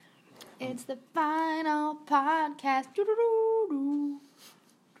It's the final podcast.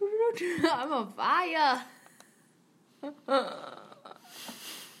 I'm on fire.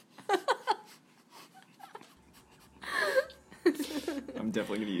 I'm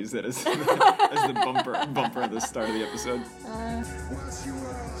definitely going to use that as the bumper at the start of the episode.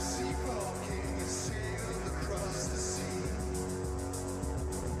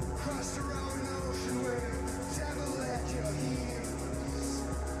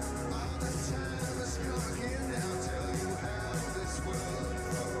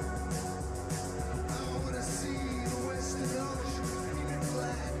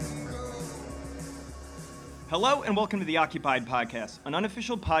 Hello and welcome to the Occupied Podcast, an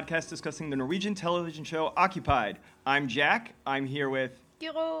unofficial podcast discussing the Norwegian television show Occupied. I'm Jack. I'm here with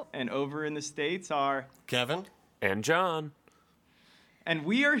Giro. And over in the States are Kevin and John. And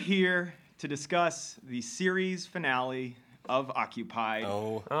we are here to discuss the series finale of Occupied.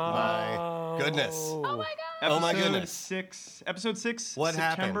 Oh my goodness. Oh my god. Oh my goodness. Episode 6, What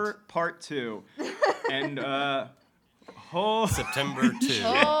September happened? Part 2. And September 2.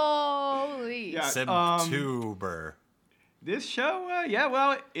 Holy. Yeah. September. This show,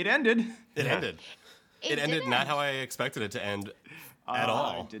 it ended. It ended. It ended didn't. not how I expected it to end at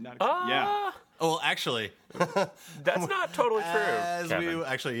all. Did not. Yeah. Oh, well, actually, That's not totally true,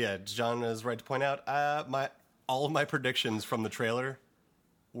 Kevin. John is right to point out, all of my predictions from the trailer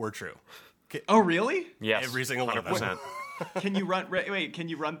were true. Oh, really? Yes, Every single one of them. 100%. Can you run? Wait, can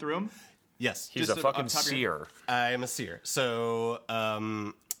you run through them? Yes. He's Just a fucking off the top of your seer. I am a seer. So,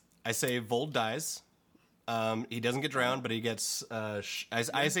 I say Vold dies. He doesn't get drowned, but he gets. I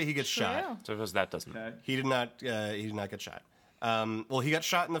say he gets shot. So that doesn't. Okay. He did not get shot. Well, he got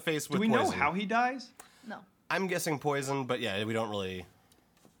shot in the face with Do we poison. know how he dies? No. I'm guessing poison, but yeah, we don't really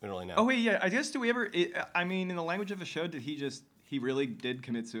know. Oh wait, yeah. I guess in the language of the show, he really did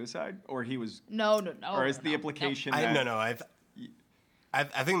commit suicide, or he was, No. or is the implication I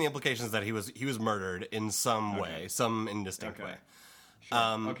that think the implication is that he was murdered in some way, some indistinct Okay. way.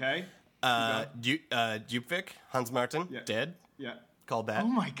 Sure. Okay. Djupvik, Hans Martin, Yeah. dead. Yeah. Called that. Oh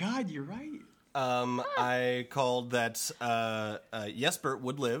my God, you're right. I called that Jesper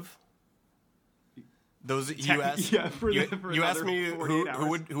would live. Those you asked. Yeah, for you asked another me 48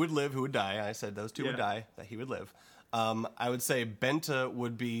 hours. who would live, who would die. I said those two would Yeah. die, that he would live. I would say Benta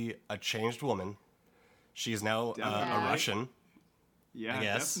would be a changed woman. She is now a Definitely. Russian. Yeah, I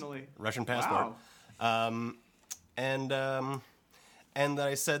guess. definitely. Russian passport. Wow. And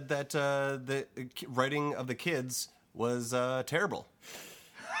I said that the writing of the kids was terrible.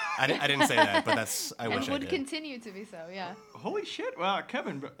 I didn't say that, but I wish I would did. continue to be so, yeah. Holy shit! Wow,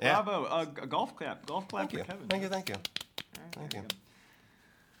 Kevin, Yeah. bravo! A golf clap for Thank you. Kevin. Thank you. All right, Thank there you. go.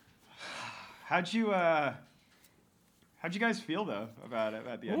 How'd you guys feel though about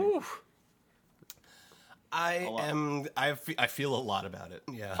the ending? Oof. I feel a lot about it.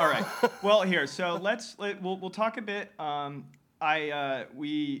 Yeah. All right. Well, here. So we'll talk a bit.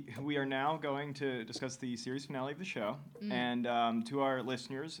 We are now going to discuss the series finale of the show, and to our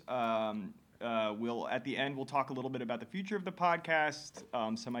listeners, we'll at the end we'll talk a little bit about the future of the podcast,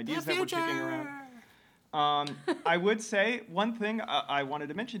 some ideas that we're kicking around. I would say one thing I wanted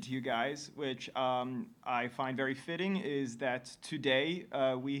to mention to you guys, which I find very fitting, is that today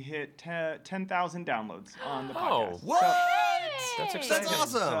we hit 10,000 downloads on the podcast. Oh, What? That's Yay. exciting. That's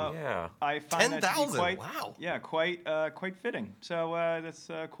awesome. So Yeah. I find that to be 10,000. quite, Wow. yeah, quite fitting. So that's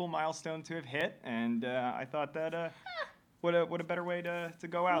a cool milestone to have hit, and I thought that what a better way to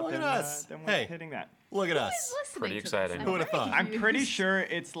go out Look than at us. than Hey. hitting that. Look at Who's us. listening Pretty to this? exciting. I'm Who would've very thought? I'm pretty confused. sure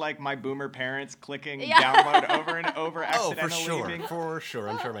it's like my boomer parents clicking Yeah. download over and over Oh, accidentally. for sure. being- For sure.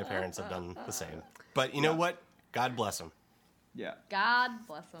 I'm sure my parents have done the same. But you know what? God bless them. Yeah. God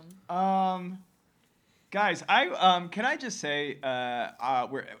bless him. Guys, can I just say,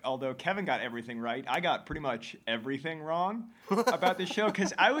 although Kevin got everything right, I got pretty much everything wrong about this show,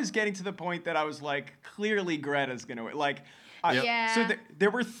 because I was getting to the point that I was like, clearly Greta's gonna win. Like, Yep. Yeah. so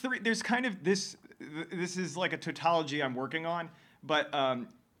there were three. There's kind of this. This is like a tautology I'm working on, but I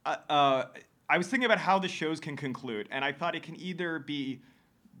was thinking about how the shows can conclude, and I thought it can either be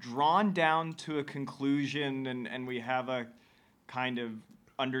drawn down to a conclusion, and we have a kind of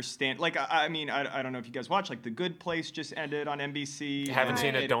understand. Like, I mean, I don't know if you guys watch. Like, The Good Place just ended on NBC. Haven't and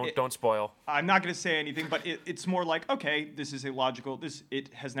seen it. Don't spoil. I'm not going to say anything, but it's more like, okay, this is a logical.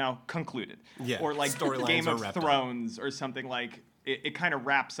 It has now concluded. Yeah, Or like storylines Game are of wrapped up. Thrones or something like. It kind of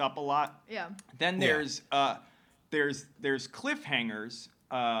wraps up a lot. Yeah. Then Yeah. there's cliffhangers,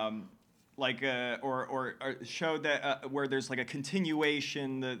 like or a show that where there's like a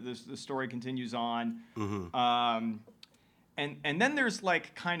continuation. The story continues on. and then there's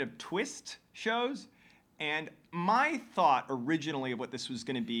like kind of twist shows. And my thought originally of what this was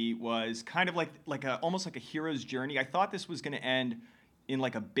going to be was kind of like a almost like a hero's journey. I thought this was going to end in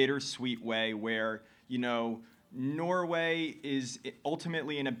like a bittersweet way where, you know, Norway is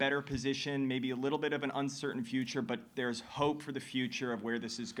ultimately in a better position, maybe a little bit of an uncertain future, but there's hope for the future of where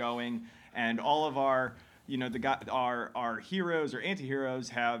this is going. And all of our, you know, our heroes or anti-heroes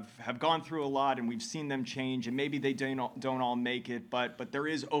have gone through a lot, and we've seen them change, and maybe they don't all make it, but there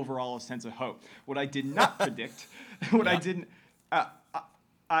is overall a sense of hope. What I did not predict, what I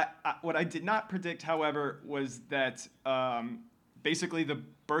did not predict, however, was that basically the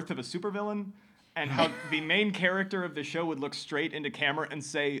birth of a supervillain. And how the main character of the show would look straight into camera and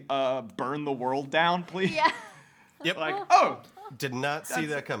say, burn the world down, please. Yeah. Yep. Like, oh. Did not see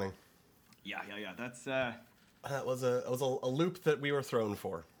that coming. Yeah. That's, That was a loop that we were thrown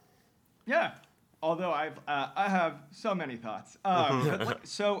for. yeah. Although I have so many thoughts.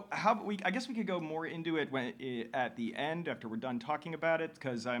 So I guess we could go more into it at the end after we're done talking about it,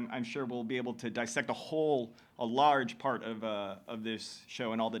 because I'm sure we'll be able to dissect a large part of this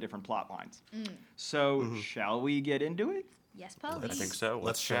show and all the different plot lines. So shall we get into it? Yes, Paul. I think so.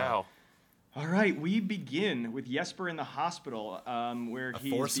 Let's shall. All right, we begin with Jesper in the hospital, where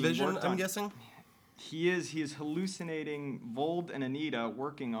he's Force being vision, worked I'm on. guessing. He is hallucinating Vold and Anita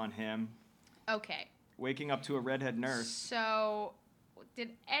working on him, Okay. waking up to a redhead nurse. So, did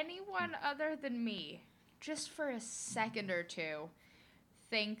anyone other than me, just for a second or two,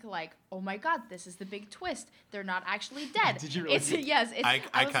 think like, oh my god, this is the big twist. They're not actually dead. Did you really? Yes. I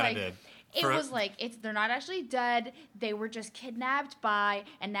was kind like, of did. It was like they're not actually dead. They were just kidnapped by,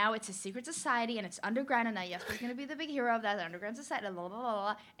 and now it's a secret society and it's underground. And now Jesper's gonna be the big hero of that underground society. Blah, blah, blah,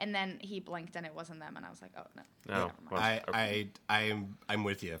 blah. And then he blinked and it wasn't them. And I was like, oh no. No. Never mind. I'm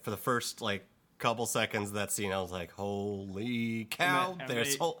with you. For the first like couple seconds of that scene, I was like, holy cow! And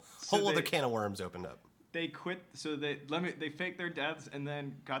There's whole other can of worms opened up. They quit, so they faked their deaths and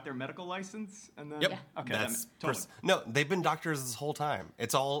then got their medical license, and then Yep. Yeah. Okay, That's totally. no. They've been doctors this whole time.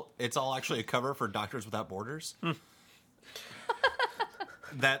 It's all actually a cover for Doctors Without Borders.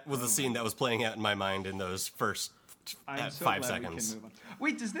 That was the scene that was playing out in my mind in those first I'm so 5 glad seconds. We can move on.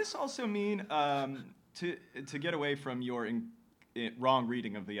 Wait, does this also mean to get away from your wrong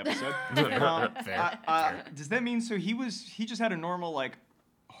reading of the episode? Fair. Does that mean he just had a normal like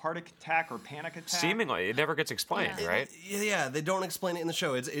heart attack or panic attack? Seemingly, it never gets explained, Yeah. right? Yeah, they don't explain it in the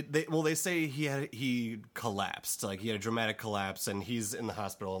show. They say he collapsed, like he had a dramatic collapse, and he's in the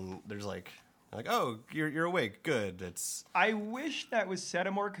hospital, and there's like, oh, you're awake, good. It's I wish that was said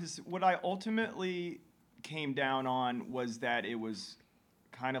more, because what I ultimately came down on was that it was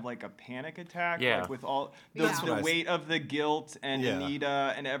kind of like a panic attack, Yeah. like with all That's the what I weight of the guilt and Yeah.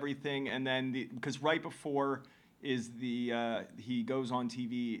 Anita and everything, and then because right before is he goes on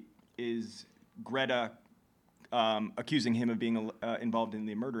TV is Greta accusing him of being involved in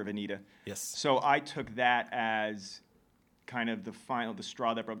the murder of Anita. yes. So I took that as kind of the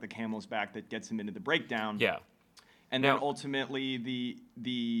straw that broke the camel's back that gets him into the breakdown. Yeah. And Now- then ultimately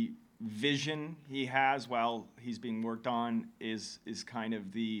the vision he has while he's being worked on is kind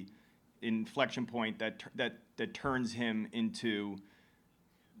of the inflection point that turns him into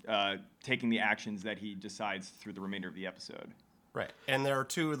taking the actions that he decides through the remainder of the episode. Right, and there are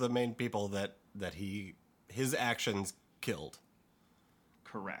two of the main people that his actions killed.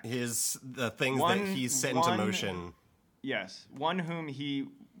 Correct. The things One- that he set into one- motion. Yes, one whom he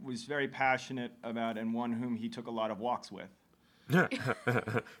was very passionate about, and one whom he took a lot of walks with. They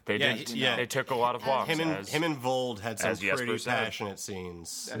Yeah, did. yeah. They took a lot of walks. Him and Vold had some as Jesper pretty said. passionate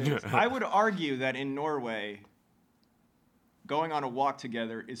scenes. That is, I would argue that in Norway, going on a walk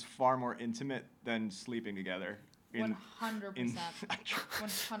together is far more intimate than sleeping together. 100%.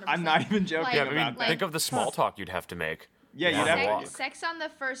 100%. I'm not even joking Like- Yeah, I mean, about that. think of the small talk you'd have to make. Yeah, Yeah. you'd have Walk. to. Sex on the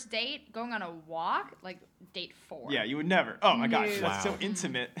first date, going on a walk, like date 4. Yeah, you would never. Oh my gosh, No. that's so Wow.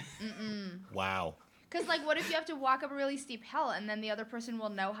 intimate. Wow. Because, like, what if you have to walk up a really steep hill and then the other person will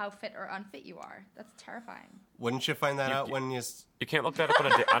know how fit or unfit you are? That's terrifying. Wouldn't you find that out when you? You can't look that up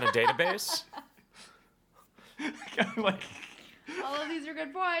on a database. Like, All of these are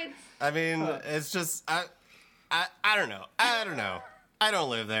good points. I mean, it's just I don't know. I don't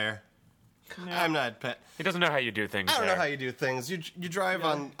live there. I'm not pet. He doesn't know how you do things. I don't there. know how you do things. You drive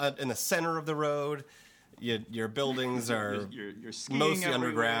on in the center of the road. Your buildings are you're skiing mostly everywhere.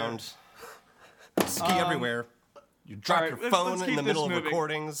 underground. Ski everywhere. You drop all right, your let's phone keep in the this middle of moving.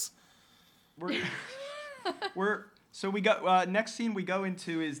 recordings. We're So we go next scene we go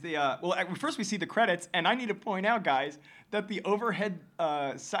into is the first we see the credits, and I need to point out, guys, that the overhead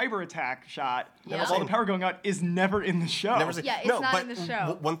cyber attack shot Yeah. of all the power going out is never in the show. Never seen. Yeah, it's no, not but in the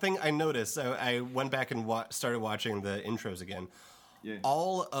show. One thing I noticed, I went back and started watching the intros again. Yeah.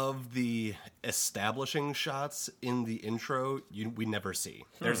 All of the establishing shots in the intro, we never see.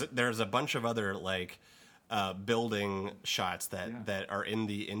 There's a bunch of other like building shots that are in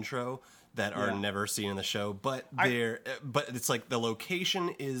the intro that are never seen in the show, but but it's like the location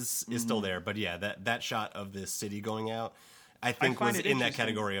is still there. But yeah, that shot of this city going out, I think was in that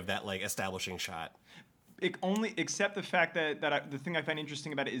category of that like establishing shot. It only except the fact that the thing I find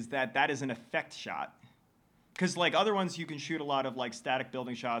interesting about it is that is an effect shot. Because like other ones, you can shoot a lot of like static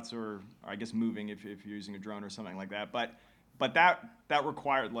building shots, or I guess moving if you're using a drone or something like that. But that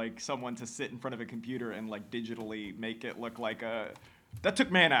required like someone to sit in front of a computer and like digitally make it look like that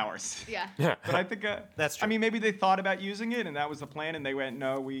took man hours. Yeah. But I think that's true. I mean, maybe they thought about using it and that was the plan, and they went,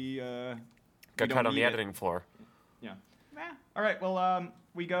 no, we got don't cut on need the it. editing floor. Yeah. All right. Well,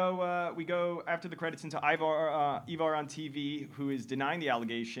 we go after the credits into Ivar on TV, who is denying the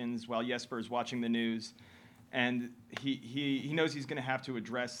allegations while Jesper is watching the news, and he knows he's going to have to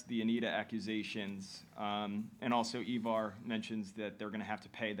address the Anita accusations, and also Ivar mentions that they're going to have to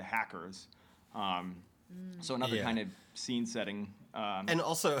pay the hackers. So another kind of scene setting. And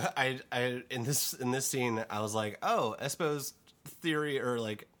also, I in this scene, I was like, oh, Espo's theory, or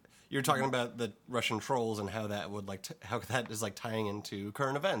like you're talking about the Russian trolls and how that would like how that is like tying into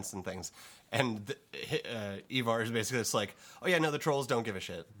current events and things. And Ivar is basically just like, oh yeah, no, the trolls don't give a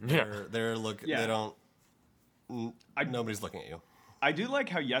shit. They don't. Nobody's looking at you. I do like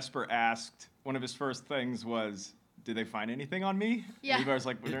how Jesper asked, one of his first things was, did they find anything on me? Yeah. And Ivar's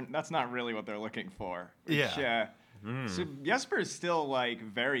like, well, that's not really what they're looking for. Which, Yeah. So Jesper is still like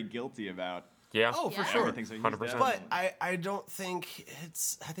very guilty about. Yeah. Oh, for Yeah. sure. Everything, so he's 100%. But definitely- I don't think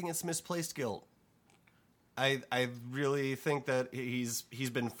I think it's misplaced guilt. I really think that he's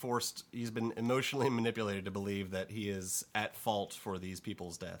been emotionally manipulated to believe that he is at fault for these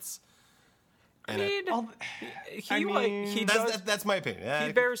people's deaths. I And mean, he does. that's my opinion.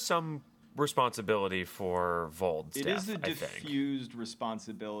 He bears some responsibility for Vold's It death, is a I think. diffused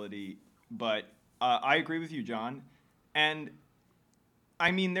responsibility, but I agree with you, John. And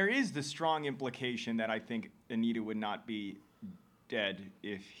I mean, there is the strong implication that I think Anita would not be dead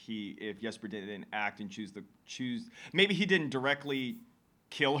if Jesper didn't act and choose. Maybe he didn't directly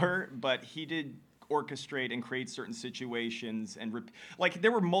kill her, but he did orchestrate and create certain situations, and like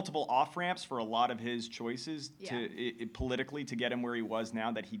there were multiple off ramps for a lot of his choices politically to get him where he was now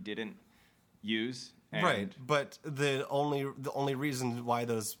that he didn't use. And Right, but the only reason why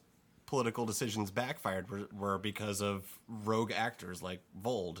those political decisions backfired were because of rogue actors like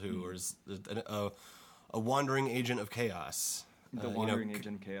Vold, who was a wandering agent of chaos. The wandering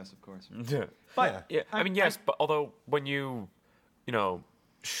agent of chaos, of course. But yeah, I mean, yes, but although when you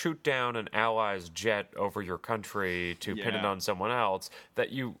shoot down an ally's jet over your country to pin it on someone else, that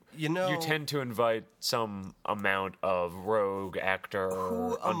you tend to invite some amount of rogue actor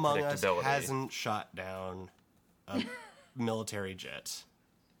Who among us unpredictability. hasn't shot down a military jet?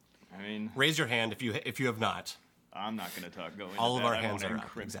 I mean, Raise your hand if you have not. I'm not going to go into All of that. our I don't hands wanna are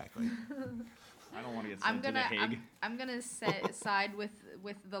up. Exactly. I don't want to get I'm sent to the gonna Hague. I'm gonna side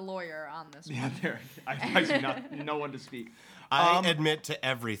with the lawyer on this one. Yeah, there. I see no one to speak. I admit to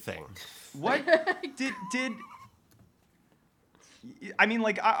everything. What did? I mean,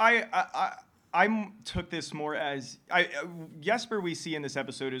 like I took this more as Jesper we see in this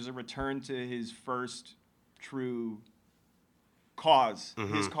episode is a return to his first true cause.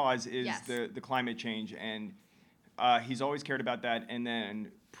 Mm-hmm. His cause is Yes. the climate change, and he's always cared about that. And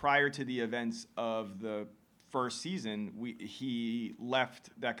then prior to the events of the first season, he left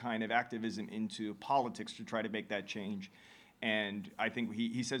that kind of activism into politics to try to make that change. And I think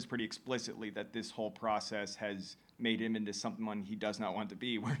he says pretty explicitly that this whole process has made him into someone he does not want to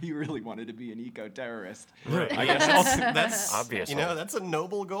be, where he really wanted to be an eco-terrorist. Right. I guess That's Obviously. that's a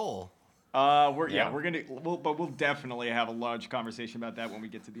noble goal. we'll definitely have a large conversation about that when we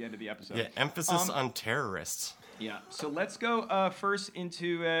get to the end of the episode. Yeah, emphasis on terrorists. Yeah. So let's go first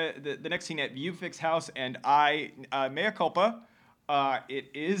into the next scene at Yupik's house, and mea culpa. It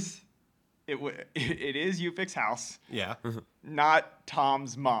is Yupik's house, Yeah. not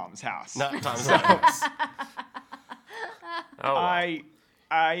Tom's mom's house. Not Tom's house. Oh, wow.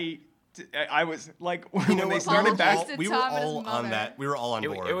 I was like when they what? started back. to We were Tom and his all on mother. that. We were all on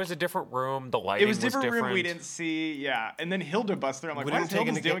board. It was a different room. The lighting It was different room we different. didn't see, yeah. And then Hilda busts through. I'm like, We what didn't is take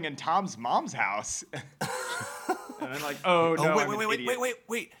Hilda's into doing in Tom's mom's house? And I'm like, oh no, I'm an idiot.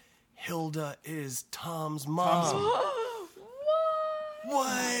 Wait. Hilda is Tom's mom.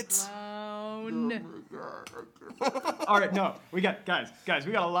 What? All right, no, we got guys,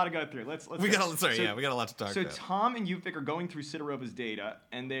 we got a lot to go through. Let's we got a lot to talk about. So Tom and Yupik are going through Sidorova's data,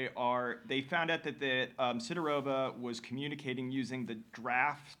 and they found out that Sidorova was communicating using the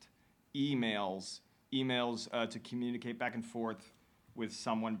draft emails to communicate back and forth with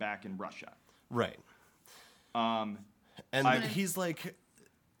someone back in Russia. Right. He's like,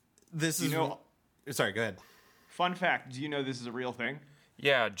 sorry, go ahead. Fun fact: do you know this is a real thing?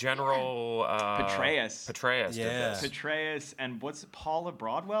 Yeah, General Petraeus. Petraeus did this. Petraeus and what's Paula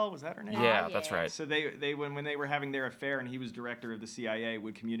Broadwell? Was that her name? Yeah, that's right. So they when they were having their affair and he was director of the CIA,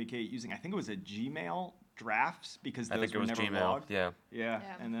 would communicate using, I think it was a Gmail drafts, because those were never logged. Yeah.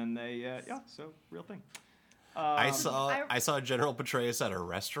 And then they so real thing. I saw General Petraeus at a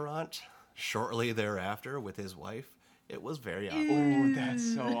restaurant shortly thereafter with his wife. It was very awkward. Oh,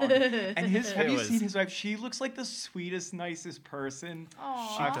 that's so awkward. And have you seen his wife? She looks like the sweetest, nicest person.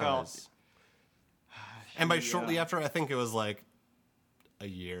 Aww. She does. And by shortly after, I think it was like a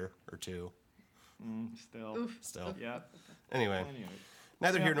year or two. Still. Yeah. Anyway.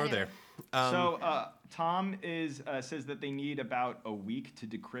 Neither here nor there. Tom says that they need about a week to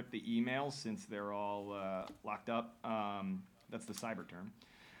decrypt the emails since they're all locked up. That's the cyber term.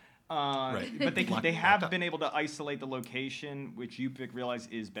 Right. But they have been able to isolate the location, which Yupik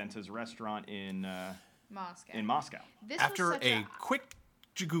realized is Benta's restaurant in Moscow. After a quick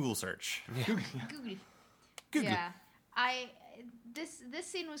Google search. Google. Yeah. This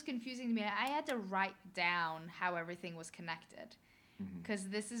scene was confusing to me. I had to write down how everything was connected. Because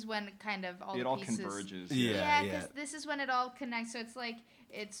this is when kind of all the pieces... converges. Yeah, because this is when it all connects. So it's like,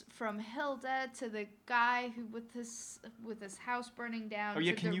 it's from Hilda to the guy who with his house burning down. Oh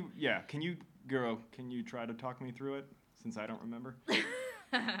yeah, can you try to talk me through it, since I don't remember?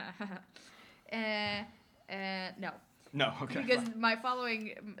 No. No, okay. Because my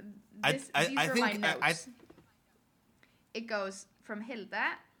following... these are my notes. It goes from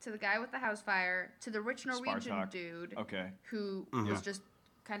Hilda to the guy with the house fire to the rich Norwegian Spartak. dude who was just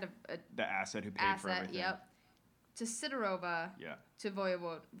kind of the asset who paid for everything. Yep. To Sidorova. Yeah. To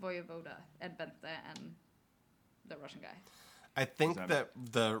Voyevoda and Bente and the Russian guy. I think that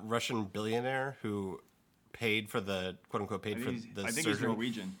the Russian billionaire who paid for the surgery. I think he's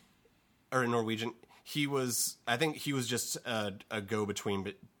Norwegian. Or Norwegian. I think he was just a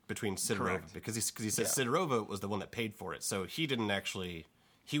go-between between Sidorova, because he said Sidorova was the one that paid for it, so he didn't actually.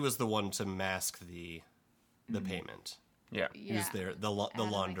 He was the one to mask the payment. Yeah. He was there, the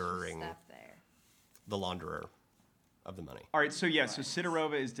laundering, the launderer of the money. All right, so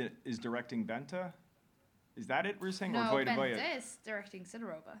Sidorova is directing Benta. Is that it we're saying? No, or Benta is directing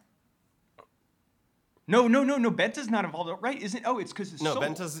Sidorova. No. Benta's not involved, right? Isn't? Oh, it's because Sobel.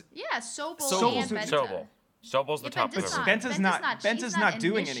 Benta's. Yeah, Sobel and Benta. Sobel's the top of Benta's not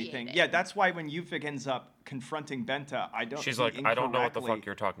doing anything. Yeah, that's why when Yupik ends up confronting Benta, she's like, I don't know what the fuck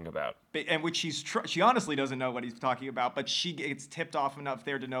you're talking about. And which she honestly doesn't know what he's talking about, but she gets tipped off enough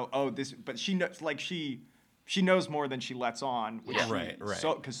there to know, but she knows, like she knows more than she lets on. Right.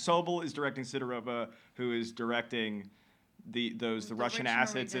 So because Sobel is directing Sidorova, who is directing the Russian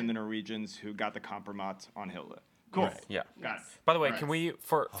assets in the Norwegians who got the compromat on Hilda. Cool. Right. Yeah. Got it. By the way, can we,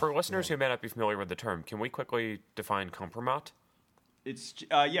 for listeners who may not be familiar with the term, can we quickly define compromat? It's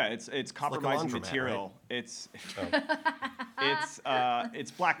compromising like material. Right?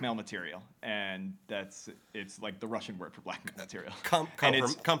 It's blackmail material, and it's like the Russian word for blackmail material.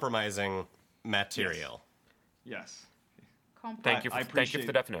 Compromising material. Yes. Thank you for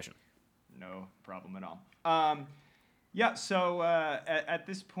the definition. No problem at all. So at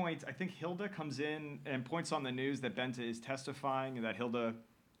this point, I think Hilda comes in and points on the news that Benta is testifying and that Hilda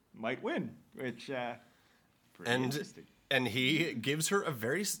might win, which pretty interesting. And he gives her a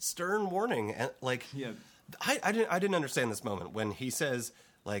very stern warning, and I didn't understand this moment when he says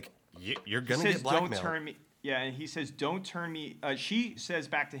you're gonna get blackmailed. Don't turn me. Yeah, and he says don't turn me. She says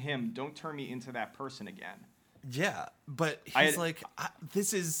back to him, don't turn me into that person again. Yeah, but he's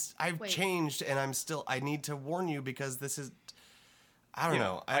I've changed, and I need to warn you because this is, I don't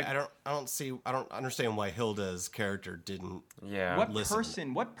know. I don't understand why Hilda's character didn't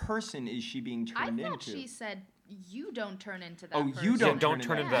listen. What person is she being turned into? I thought she said, you don't turn into that person. Oh, you don't turn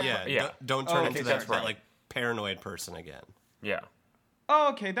into that person. Yeah, don't turn into that paranoid person again. Yeah. Oh,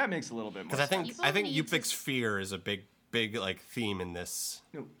 okay, that makes a little bit more sense. Because I think Yupik's fear is a big theme in this.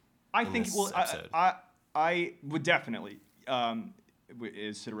 No, I think episode. I would definitely, as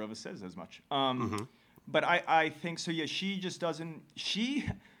Sidorova says as much. But I think so. Yeah, she just doesn't.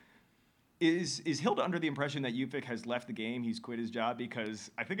 Is Hilda under the impression that Ufik has left the game? He's quit his job? Because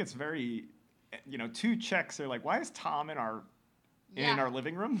I think it's very, 2 checks. They're like, why is Tom in our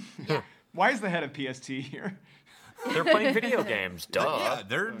living room? Yeah. Why is the head of PST here? They're playing video games. Duh. Yeah,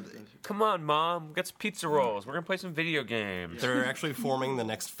 they're. Come on, Mom. Get some pizza rolls. We're gonna play some video games. They're actually forming the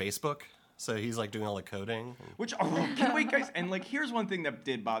next Facebook. So he's like doing all the coding. Which wait, guys, and like here's one thing that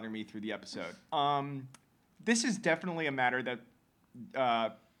did bother me through the episode. This is definitely a matter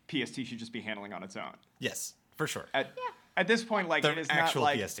that PST should just be handling on its own. Yes, for sure. At this point, like the it is actual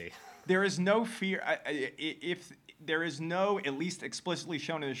not like PST. there is no fear. If there is no, at least explicitly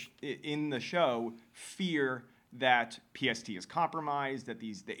shown in the show, fear that PST is compromised, that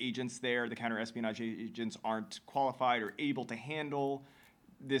the agents there, the counter-espionage agents, aren't qualified or able to handle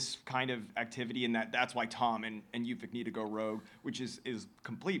this kind of activity, and that's why Tom and Ufik need to go rogue, which is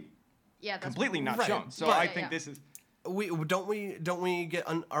completely not right. shown. So But- I think this is. Aren't we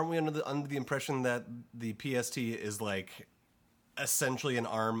under the impression that the PST is like essentially an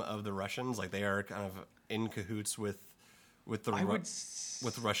arm of the Russians, like they are kind of in cahoots with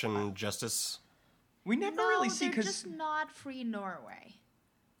Russian justice? We never really see they're because just not free Norway.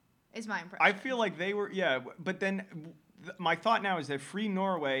 Is my impression. I feel like they were, but then my thought now is that Free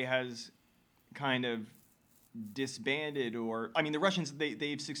Norway has kind of disbanded, or I mean, the Russians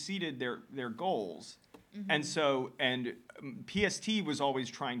they've succeeded their goals, and so PST was always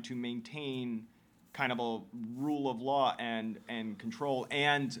trying to maintain kind of a rule of law and control,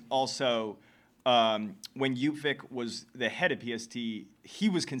 and also when Ufik was the head of PST, he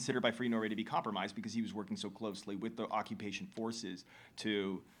was considered by Free Norway to be compromised because he was working so closely with the occupation forces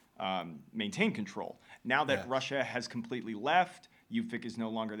to maintain control. Now that Russia has completely left, Ufik is no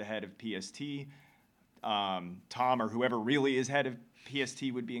longer the head of PST. Tom or whoever really is head of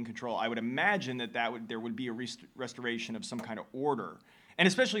PST would be in control. I would imagine there would be a restoration of some kind of order. And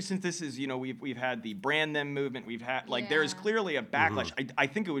especially since this is, we've had the brand them movement, we've had, there is clearly a backlash. I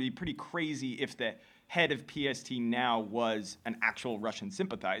think it would be pretty crazy if the head of PST now was an actual Russian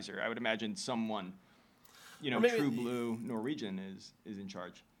sympathizer. I would imagine someone, true blue Norwegian is in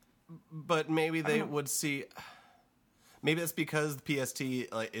charge. But maybe they would see. Maybe it's because the PST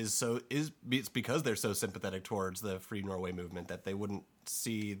it's because they're so sympathetic towards the Free Norway movement that they wouldn't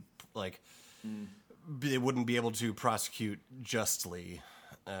see they wouldn't be able to prosecute justly.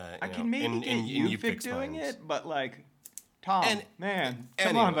 I can maybe get Ufik doing it, but Tom,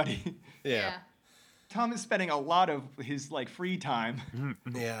 come on, buddy. Yeah. Tom is spending a lot of his free time.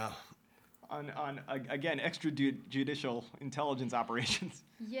 Yeah. On again extrajudicial intelligence operations.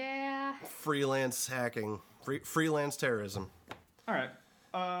 Yeah. Freelance hacking, freelance terrorism. All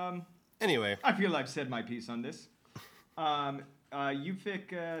right. Anyway, I feel I've said my piece on this.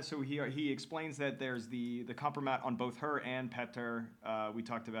 Ufik, so he explains that there's the compromat on both her and Petter. We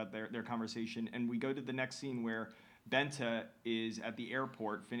talked about their conversation, and we go to the next scene where Bente is at the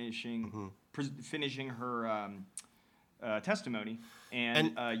airport finishing her testimony,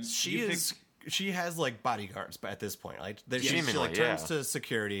 and she has bodyguards at this point. She turns to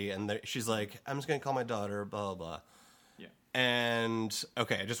security, and she's like, "I'm just gonna call my daughter." Blah blah blah. Yeah. And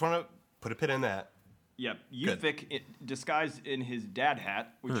okay, I just want to put a pin in that. Yep, Ufik disguised in his dad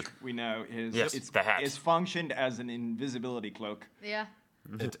hat, which we know is functioned as an invisibility cloak. Yeah.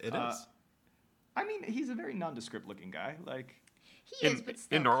 It is. I mean, he's a very nondescript looking guy. He is, but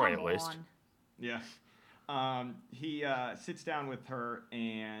still, in Norway come at least. on. Yeah. He sits down with her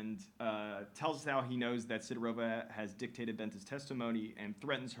and tells us how he knows that Sidorova has dictated Bente's testimony and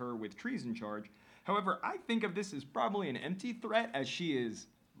threatens her with treason charge. However, I think of this as probably an empty threat, as she is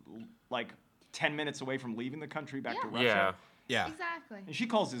 10 minutes away from leaving the country back to Russia. Yeah. Exactly. And she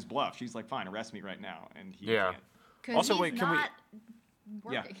calls his bluff. She's like, "Fine, arrest me right now," and he Yeah. can't. Also, wait, can we?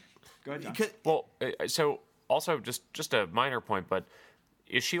 Working. Yeah. Go ahead, John. Well, so also just a minor point, but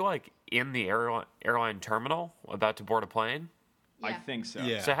is she in the airline terminal about to board a plane? Yeah. I think so.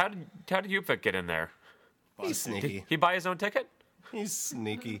 Yeah. So how did Ufik get in there? He's sneaky. Did he buy his own ticket? He's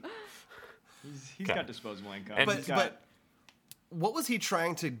sneaky. He's got disposable income. And- But what was he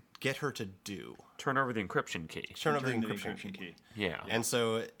trying to get her to do? Turn over the encryption key. Turn over the Turn the encryption key. Yeah. And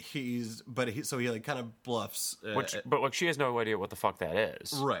so he kind of bluffs. But she has no idea what the fuck that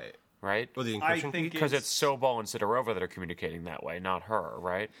is. Right. Right? Or the I encryption key. think Because it's Sobol and Sidorova that are communicating that way, not her,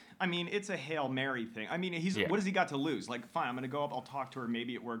 right? I mean, it's a Hail Mary thing. I mean, what has he got to lose? Fine, I'm going to go up, I'll talk to her.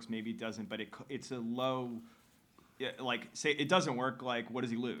 Maybe it works, maybe it doesn't. But it's a low, say it doesn't work. What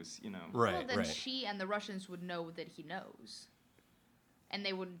does he lose? Right. Well, then she and the Russians would know that he knows. and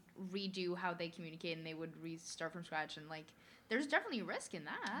they would redo how they communicate, and they would restart from scratch, and like there's definitely risk in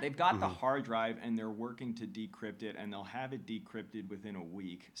that. They've got the hard drive, and they're working to decrypt it, and they'll have it decrypted within a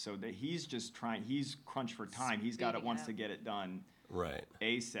week. So that he's just trying. He's crunched for time. He's got it wants to get it done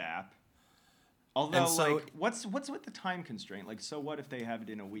ASAP. Although, like, what's with the time constraint? Like, so what if they have it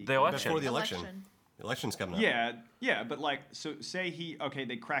in a week? The election. Before the election. The election's coming up. Yeah, but like, so say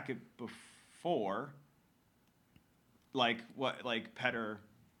they crack it before. Like what? Like Petter.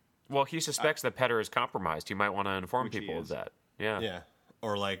 Well, he suspects that Petter is compromised. He might want to inform people of that. Yeah.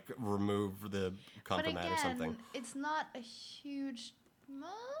 Or like remove the compromat or something. It's not a huge.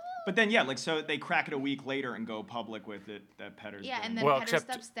 But then, like, so they crack it a week later and go public with it that Petter's. Yeah, and then Petter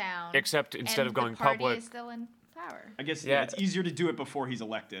steps down. Except instead of going public, the party is still in power. I guess it's easier to do it before he's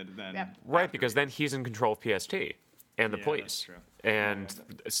elected than right, because then he's in control of PST and the police, and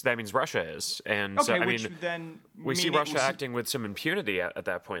that means Russia is. And so I mean, then we see Russia acting with some impunity at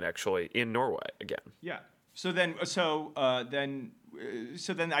that point, actually, in Norway again. Yeah. So then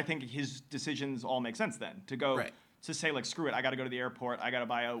I think his decisions all make sense then to go. Right. To say, like, screw it, I got to go to the airport. I got to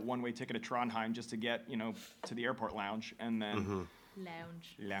buy a one-way ticket to Trondheim just to get, to the airport lounge. And then...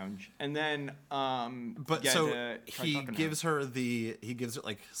 Lounge. And then... but so he gives her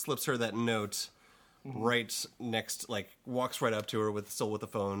slips her that note right next, like, walks right up to her still with the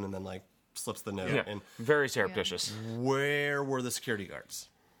phone and then, like, slips the note. Yeah, and very surreptitious. Where were the security guards?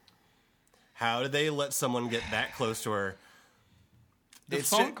 How did they let someone get that close to her? The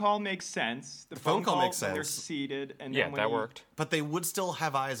phone call makes sense. The phone call makes sense. When they're seated. And then that worked. But they would still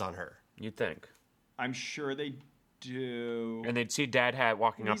have eyes on her. You'd think. I'm sure they do. And they'd see Dad Hat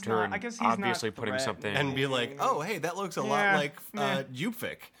walking up to her and obviously putting something... And be like, oh, hey, that looks a lot like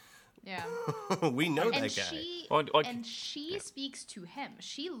Yupvik. Yeah. We know that guy. And she speaks to him.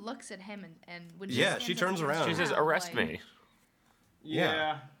 She looks at him and when she turns around. She says, arrest me.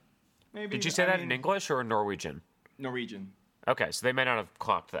 Yeah. Maybe. Did you say that in English or in Norwegian? Norwegian. Okay, so they may not have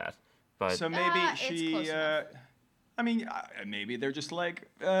clocked that, but so maybe maybe they're just like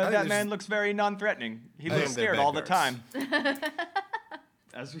that man looks very non-threatening. He looks scared all the time.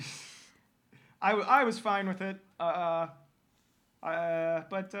 I was fine with it, but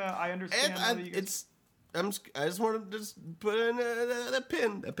I understand. I just want to put in that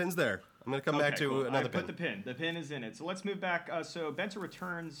pin. That pin's there. I'm going to come back to another pin. Put the pin. The pin is in it. So let's move back. So Bente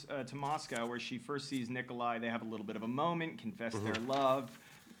returns to Moscow, where she first sees Nikolai. They have a little bit of a moment, confess their love.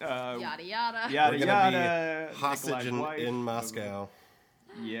 Yada, yada. We're going to be hostage in Moscow.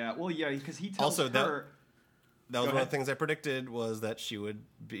 Yeah, well, because he tells her... That was one of the things I predicted, was that she would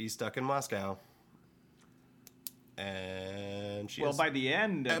be stuck in Moscow. And she by the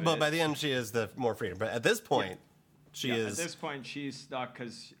end... by the end, she is the more freedom. But at this point... She is. At this point, she's stuck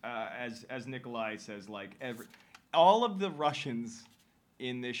because, as Nikolai says, like all of the Russians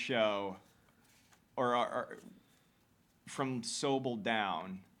in this show, are from Sobel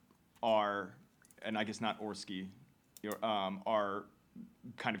down, and I guess not Orsky, are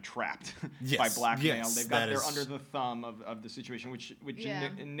kind of trapped by blackmail. Yes, they're under the thumb of the situation, which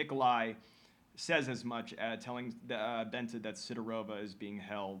Nikolai says as much, telling Bente that Sidorova is being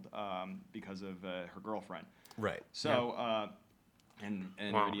held because of her girlfriend. Right. So, and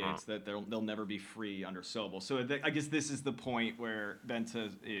radiates that they'll never be free under Sobel. So I guess this is the point where Bente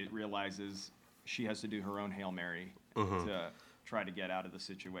realizes she has to do her own Hail Mary to try to get out of the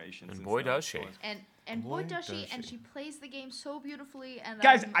situation. And boy, does she. And boy, does she. And she plays the game so beautifully. And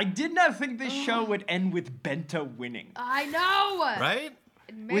guys, I did not think this show would end with Bente winning. I know. Right?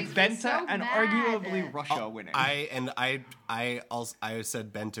 With Bente and arguably Russia winning. I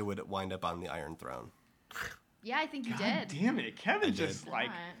said Bente would wind up on the Iron Throne. Yeah, I think you did. Damn it, Kevin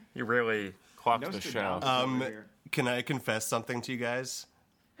You really clocked the show. Can I confess something to you guys?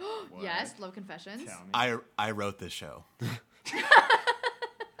 Yes, low confessions. I wrote this show.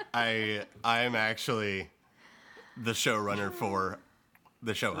 I am actually the showrunner for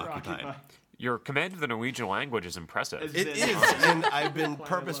the show Occupied. Your command of the Norwegian language is impressive. It is, and I've been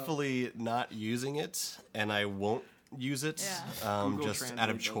purposefully not using it, and I won't use it just out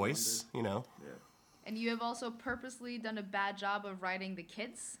of choice, And you have also purposely done a bad job of writing the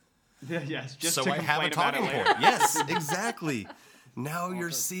kids? Yes, just so to I have a talking point. Yes, exactly. Now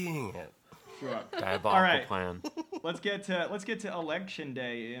you're seeing it. Sure. Diabolical plan. Let's get to election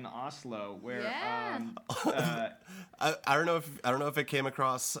day in Oslo, where I don't know if it came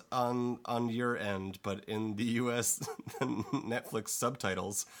across on your end, but in the U.S. Netflix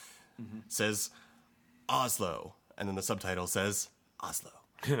subtitles says Oslo, and then the subtitle says Oslo.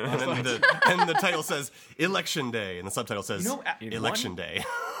 And then the title says Election Day, and the subtitle says Election Day.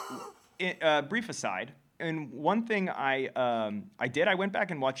 Brief aside, and one thing I did, I went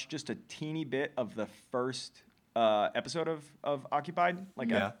back and watched just a teeny bit of the first episode of Occupied,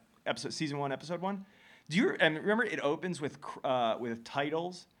 episode season 1, episode 1. And remember it opens with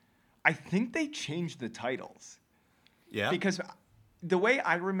titles? I think they changed the titles. Yeah. Because the way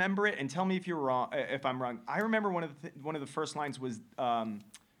I remember it, and tell me if you're wrong, if I'm wrong. I remember one of the first lines was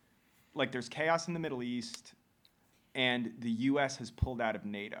like there's chaos in the Middle East, and the U.S. has pulled out of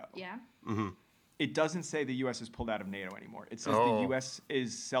NATO. Yeah. Mm-hmm. It doesn't say the U.S. has pulled out of NATO anymore. It says the U.S.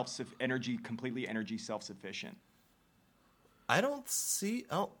 is completely energy self-sufficient. I don't see.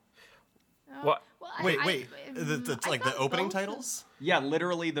 Oh. What? Well, wait. It's like the opening titles? Yeah,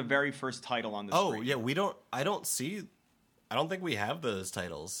 literally the very first title on the screen. Oh, yeah. I don't think we have those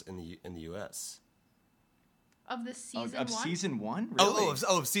titles in the U.S. Of the season of 1? Season 1? Really?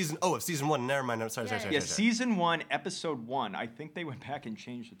 Of season 1. Never mind. I'm sorry. Yeah, Season 1, Episode 1. I think they went back and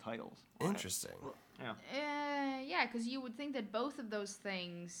changed the titles. Interesting. Yeah. Yeah, because you would think that both of those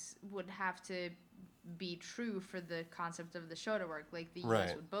things would have to be true for the concept of the show to work. Like the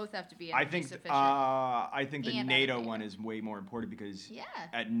US would both have to be energy sufficient. I think the NATO one is way more important because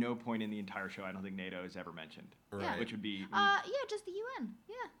at no point in the entire show I don't think NATO is ever mentioned. Right. Which would be just the UN.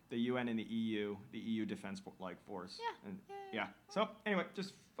 Yeah. The UN and the EU defense force. Yeah. And, So anyway,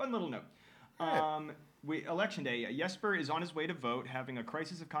 just fun little note. Election day. Jesper is on his way to vote, having a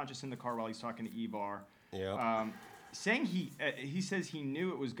crisis of conscience in the car while he's talking to Ivar. Yeah. Saying he says he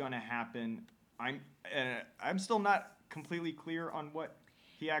knew it was going to happen. I'm still not completely clear on what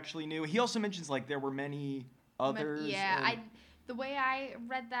he actually knew. He also mentions like there were many others. The way I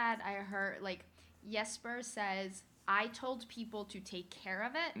read that, I heard like Jesper says, I told people to take care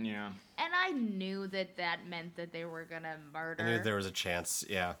of it. Yeah. And I knew that meant that they were gonna murder. I knew there was a chance.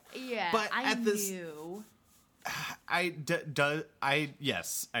 Yeah. Yeah. But I knew.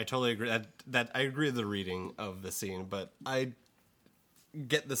 Yes, I totally agree. That I agree with the reading of the scene, but I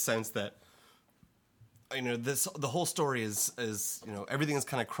get the sense that the whole story is everything is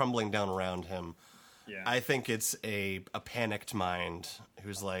kind of crumbling down around him. Yeah. I think it's a panicked mind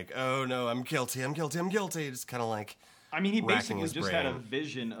who's like, oh no, I'm guilty. It's kind of like, I mean, he basically just brain. had a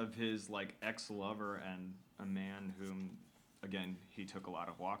vision of his like ex-lover and a man whom, again, he took a lot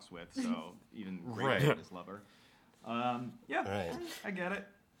of walks with, so even greater than his lover. I get it.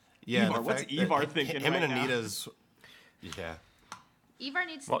 Yeah, Ivar, what's Ivar thinking him right and now? Anita's, Ivar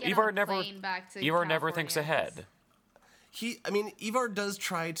needs to get Ivar on a plane back to Ivar never California. thinks ahead. Ivar does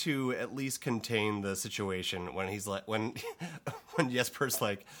try to at least contain the situation when he's like, when Jesper's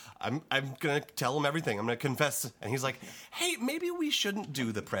like, I'm gonna tell him everything. I'm gonna confess, and he's like, hey, maybe we shouldn't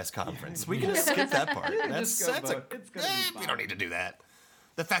do the press conference. We can skip that part. We don't need to do that.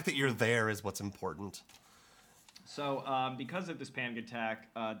 The fact that you're there is what's important. So, because of this panic attack,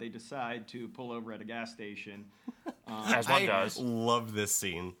 they decide to pull over at a gas station. As one does. I love this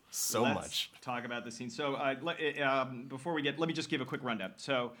scene so Let's much. Talk about the scene. So, before we let me just give a quick rundown.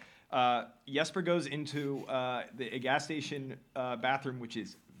 So, Jesper goes into a gas station bathroom, which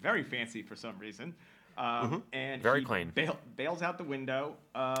is very fancy for some reason. And very clean. Bails out the window.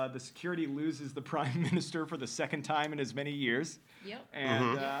 The security loses the prime minister for the second time in as many years. Yep.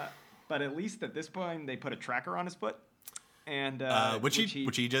 And but at least at this point, they put a tracker on his foot, and which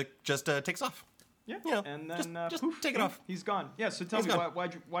he just takes off. Yeah, and then just poof, take it off. He's gone. Yeah. So tell me,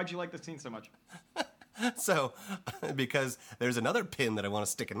 why'd you like the scene so much? So, because there's another pin that I want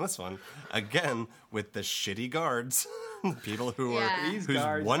to stick in this one again with the shitty guards, people whose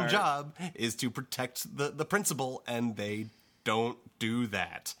one job is to protect the principal, and they don't do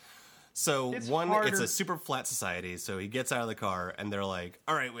that. So it's a super flat society. So he gets out of the car, and they're like,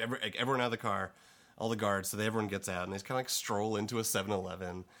 "All right, everyone out of the car, all the guards." So everyone gets out, and they just kind of like stroll into a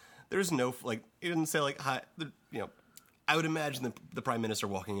 7-Eleven. There's no he didn't say like hi. I would imagine the prime minister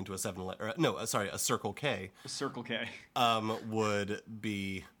walking into a 7-Eleven, a Circle K. A Circle K. Would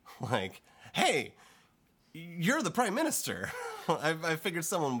be like, "Hey, you're the prime minister." I figured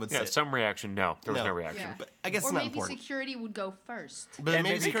someone would say. Yeah, some reaction. No, there was no reaction. Yeah. But I guess or it's not maybe important. security would go first. But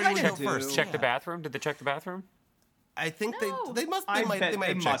maybe security would go first. Check the bathroom. Did they check the bathroom? I think they might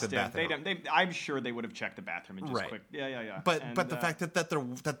have checked the bathroom. I'm sure they would have checked the bathroom and just quick. Yeah. But the fact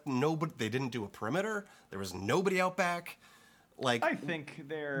that nobody, they didn't do a perimeter, there was nobody out back. Like, I think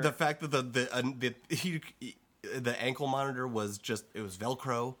the fact that the ankle monitor was it was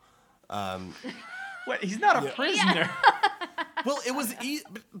Velcro. What? He's not a prisoner. Yeah. Well, it was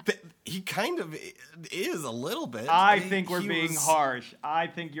he kind of is a little bit. I think we're being harsh. I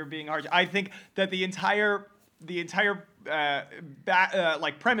think you're being harsh. I think that the entire the entire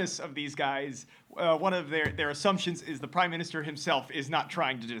like premise of these guys, one of their assumptions is the prime minister himself is not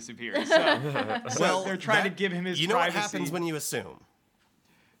trying to disappear. So they're trying to give him his privacy. You know what happens when you assume?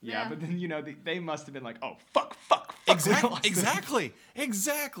 Yeah, but then they must have been like, oh fuck. Exactly.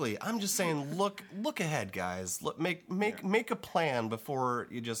 I'm just saying, look ahead, guys. Make a plan before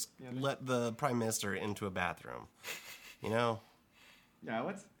you just let the prime minister into a bathroom. You know. Yeah.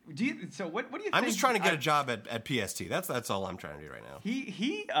 What do you think? I'm just trying to get a job at PST. That's all I'm trying to do right now.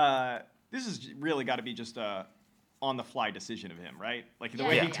 He this has really got to be just a on the fly decision of him, right? Like the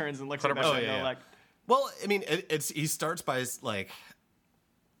way he turns and looks at that like. Well, I mean, he starts by like.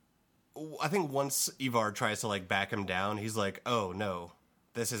 I think once Ivar tries to like back him down, he's like, "Oh no,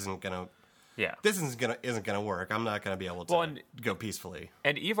 this isn't gonna work. I'm not gonna be able to go peacefully."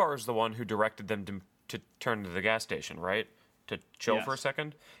 And Ivar is the one who directed them to turn to the gas station, right? To chill for a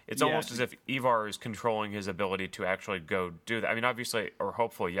second. It's almost as if Ivar is controlling his ability to actually go do that. I mean, obviously, or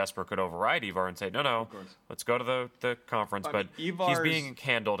hopefully, Jesper could override Ivar and say, "No, let's go to the conference." But he's being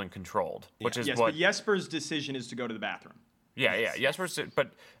handled and controlled, which is what. But Jesper's decision is to go to the bathroom. Yeah. Jesper's,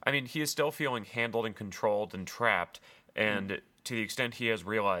 but I mean, he is still feeling handled and controlled and trapped, and to the extent he has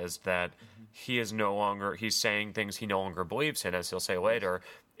realized that he's saying things he no longer believes in, as he'll say later,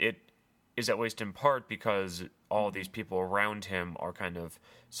 it is at least in part because all these people around him are kind of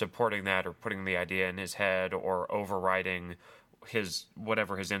supporting that or putting the idea in his head or overriding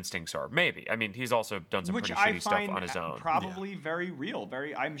whatever his instincts are. Maybe. I mean, he's also done some pretty shitty stuff on his own. Probably very real.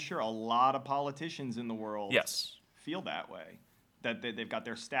 I'm sure a lot of politicians in the world feel that way. That they've got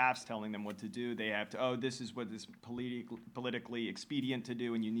their staffs telling them what to do. They have to, this is what is politically expedient to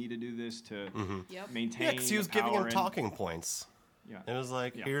do, and you need to do this to maintain. Yeah, because he was giving him talking points. Yeah, it was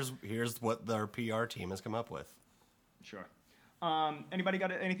like, here's what their PR team has come up with. Sure. Anybody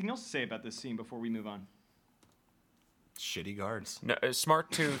got anything else to say about this scene before we move on? Shitty guards. No, it's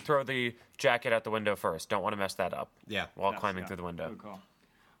smart to throw the jacket out the window first. Don't want to mess that up. Yeah. While climbing through the window. Good call.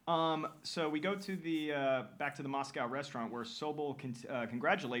 So we go to the back to the Moscow restaurant where Sobel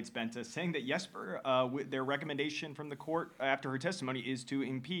congratulates Bente, saying that Jesper, their recommendation from the court after her testimony is to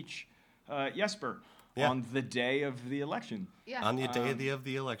impeach Jesper on the day of the election. Yeah. On the day of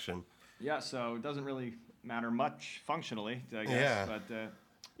the election. Yeah, so it doesn't really matter much functionally, I guess. Yeah.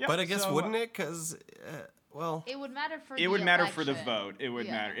 But I guess wouldn't it? Because it would matter for the vote. It would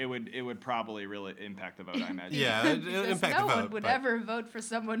matter. It would probably really impact the vote, I imagine. Yeah, it impact the vote. No one would ever vote for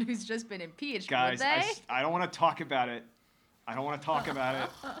someone who's just been impeached, guys, would they? I don't want to talk about it.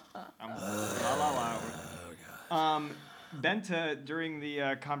 Bente, during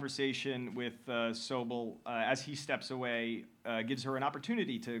the conversation with Sobel, as he steps away, gives her an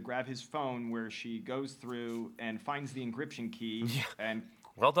opportunity to grab his phone, where she goes through and finds the encryption key and.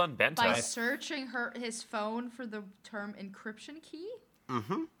 Well done, Bente. By searching his phone for the term encryption key?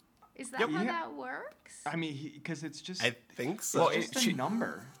 Mm-hmm. Is that how that works? I mean, because it's just... I think so. Well, it's just a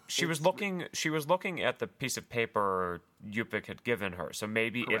number. She was looking at the piece of paper Yupik had given her, so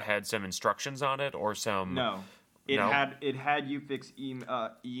maybe it had some instructions on it or some... No. It had Yupik's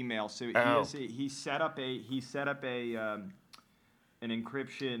email, so he set up an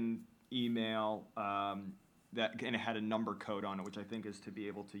encryption email... and it had a number code on it, which I think is to be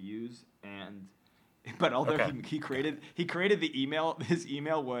able to use. But although he created the email, his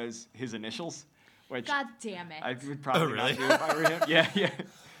email was his initials, which God damn it, I would probably not do if I were him. Yeah.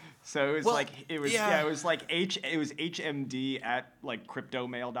 So it was it was HMD at like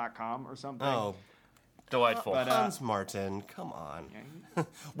cryptomail.com or something. Oh, delightful. Hans Martin, come on.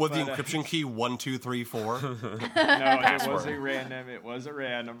 Was the encryption key 1, 2, 3, 4? No, it was a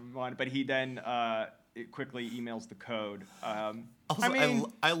random one. But he then. It quickly emails the code.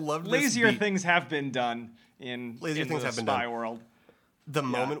 Also, I love this lazier things have been done in the spy world. The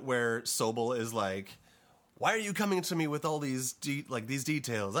moment where Sobel is like, "Why are you coming to me with all these these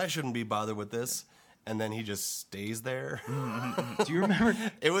details? I shouldn't be bothered with this." And then he just stays there. Do you remember?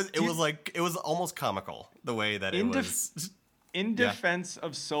 It was almost comical the way that it was. In defense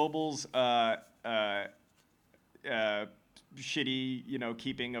of Sobel's shitty,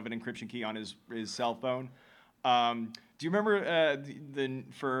 keeping of an encryption key on his cell phone. Do you remember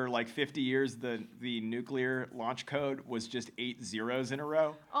for like 50 years the nuclear launch code was just 8 zeros in a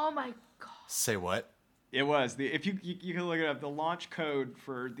row? Oh my god! Say what? It was if you can look it up. The launch code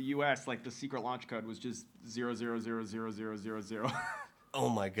for the U.S., like the secret launch code, was just 0000000. Oh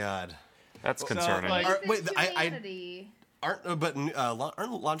my god, that's concerning. Aren't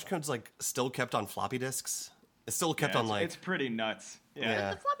launch codes like still kept on floppy disks? It's still kept on like... It's pretty nuts.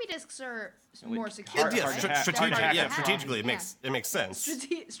 Yeah. The floppy disks are more secure. Strategically, it makes sense.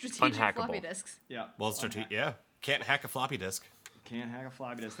 Strategic floppy disks. Yeah. Well, can't hack a floppy disk. Can't hack a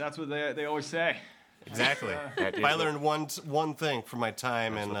floppy disk. That's what they always say. Exactly. If I learned one thing from my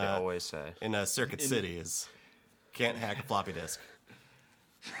time in Circuit City is can't hack a floppy disk.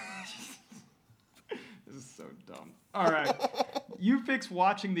 This is so dumb. All right. Ufix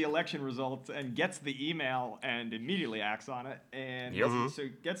watching the election results and gets the email and immediately acts on it. And so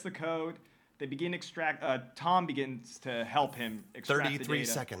gets the code. They begin Tom begins to help him extract 33 the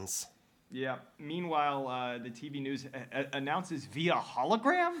data. seconds. Yeah. Meanwhile, the TV news announces via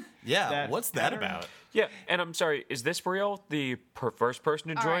hologram. Yeah. What's that about? Yeah. And I'm sorry. Is this real? The first person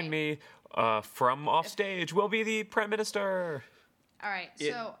to join me from offstage will be the Prime Minister. All right.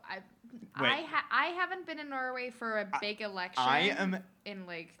 So I haven't been in Norway for a big election in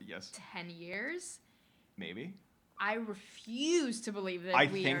 10 years. Maybe. I refuse to believe that I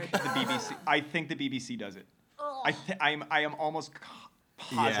think the BBC does it. I am almost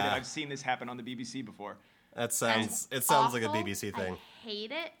positive I've seen this happen on the BBC before. It sounds like a BBC thing. I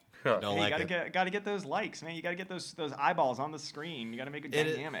hate it. Don't like it. Gotta get those likes, man. You gotta get those eyeballs on the screen. You gotta make it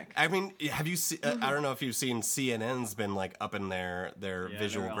dynamic. I mean, have you seen? I don't know if you've seen. CNN's been up in their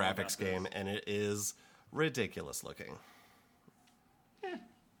visual graphics game, and it is ridiculous looking. Yeah.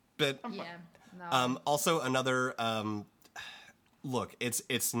 But also another look.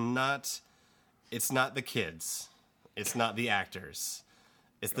 It's not the kids. It's not the actors.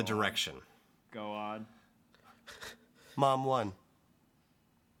 It's the direction. Go on. Mom won.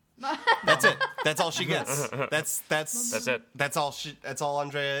 That's it. That's all she gets. That's it. That's all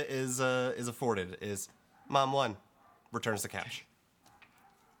Andrea is afforded is Mom won. Returns the couch.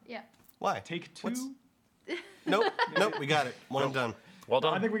 Yeah. Why? Take two? Nope, we got it. One and done. Well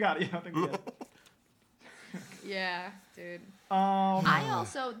done. I think we got it. Yeah, I think we got it. Yeah, dude. I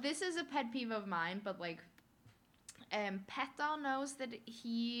also, this is a pet peeve of mine, but Petter knows that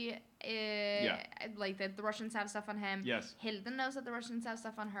he, that the Russians have stuff on him. Yes. Hilda knows that the Russians have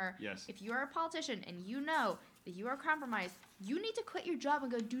stuff on her. Yes. If you are a politician and you know that you are compromised, you need to quit your job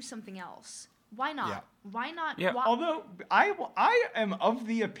and go do something else. Why not? Yeah. Why not? Yeah. Although I am of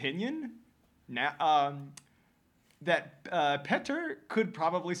the opinion now that Petter could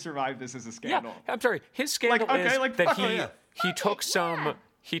probably survive this as a scandal. Yeah, I'm sorry. His scandal is that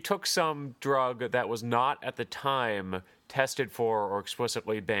he took some drug that was not at the time tested for or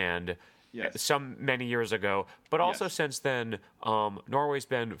explicitly banned many years ago, but also since then, Norway's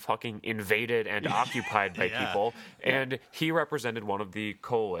been fucking invaded and occupied by people, and he represented one of the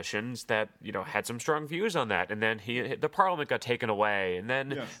coalitions that had some strong views on that, and then the parliament got taken away, and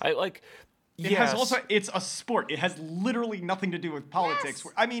then it's a sport. It has literally nothing to do with politics.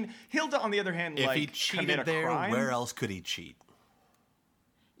 Yes. I mean, Hilda, on the other hand, if he cheated there, crime, where else could he cheat?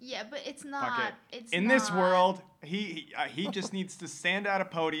 Yeah, but it's not. It's in this world, he just needs to stand at a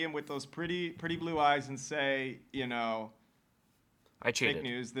podium with those pretty blue eyes and say, I cheated. Fake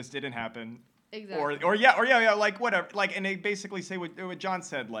news. This didn't happen. Exactly. Or whatever. And they basically say what John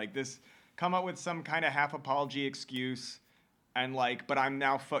said, this, come up with some kind of half apology excuse. And but I'm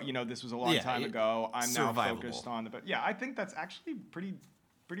now, this was a long time ago. I'm now focused on but I think that's actually pretty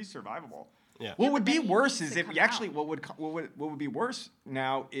survivable. Yeah. What would be worse is if what would be worse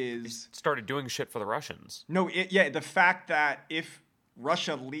now is started doing shit for the Russians. No, the fact that if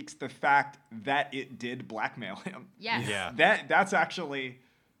Russia leaks the fact that it did blackmail him. Yes. Yeah. That's actually.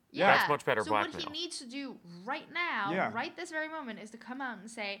 Yeah. That's much better blackmail. So what he needs to do right now, right this very moment, is to come out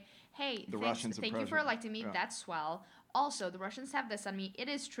and say, "Hey, thank you for electing me. Yeah. That's swell. Also, the Russians have this on me. It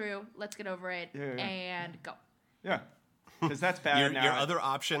is true. Let's get over it and go." Yeah. Because that's bad. Your other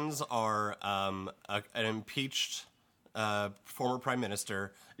options are an impeached former prime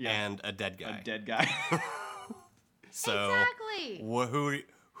minister and a dead guy. A dead guy. So exactly.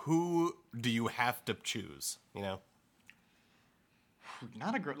 Who do you have to choose? Not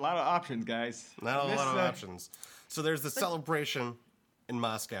a lot of options, guys. Not a lot of options. So there's the celebration in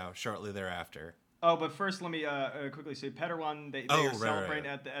Moscow shortly thereafter. Oh, but first let me quickly say, Petter won. They are celebrating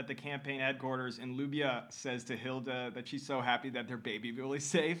at the campaign headquarters, and Lubia says to Hilda that she's so happy that their baby really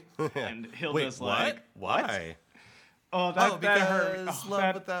safe. And Hilda's Why? Oh, that hurt.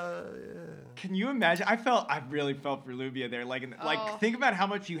 With Can you imagine? I really felt for Lubia there. Think about how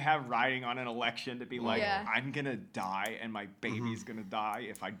much you have riding on an election to be I'm gonna die and my baby's gonna die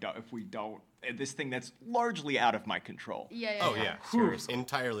if we don't. This thing that's largely out of my control. Seriously,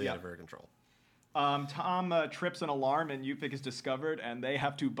 entirely out of her control. Tom trips an alarm and Ufik is discovered, and they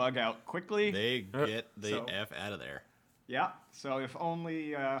have to bug out quickly. They get the F out of there. Yeah. So if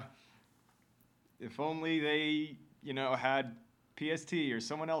only they, had PST or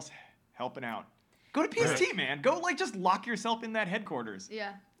someone else helping out. Go to PST, man. Go just lock yourself in that headquarters.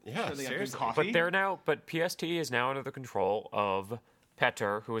 Yeah. Yeah, sure, they have good seriously. coffee. But PST is now under the control of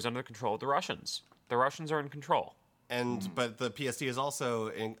Petr, who is under the control of the Russians. The Russians are in control. But the PST is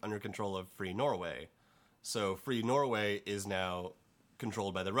also under control of Free Norway. So Free Norway is now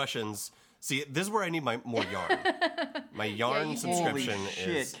controlled by the Russians. See, this is where I need more yarn. My yarn subscription Holy shit,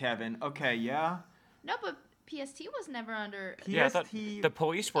 is... Kevin. Okay, yeah. No, but PST was never under. Yeah, I thought the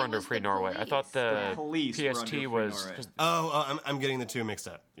police were It under was Free the Norway. I thought the police were under PST Free was... Norway. I'm getting the two mixed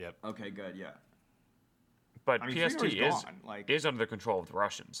up. Yep. Okay, good, yeah. But I mean, PST Free Norway's gone, is under the control of the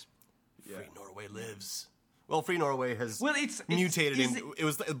Russians. Yeah. Free Norway lives. Well, Free Norway has it's mutated it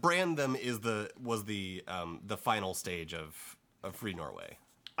was brand them was the final stage of Free Norway.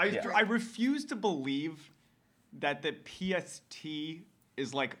 I refuse to believe that the PST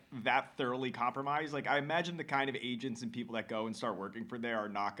is that thoroughly compromised. I imagine the kind of agents and people that go and start working for there are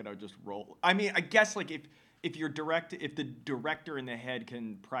not going to just roll. I mean, I guess if the director in the head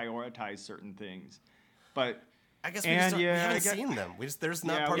can prioritize certain things, but I guess we haven't seen them. There's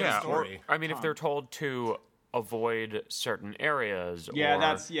not part of the story. Or, I mean, if they're told to avoid certain areas.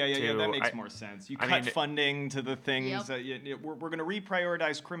 That makes more sense. You cut funding to the things that we're going to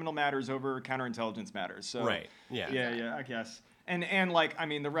reprioritize criminal matters over counterintelligence matters. So right. Yeah. I guess. And I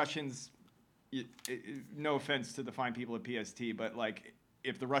mean, the Russians. No offense to the fine people at PST, but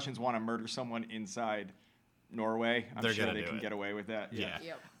if the Russians want to murder someone inside Norway, I'm sure they can get away with that. Yeah.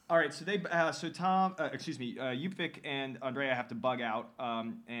 Yep. All right, so Yupvik and Andrea have to bug out,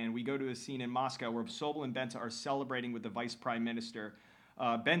 and we go to a scene in Moscow where Sobel and Benta are celebrating with the vice prime minister.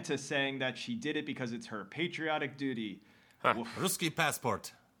 Benta saying that she did it because it's her patriotic duty. Ruski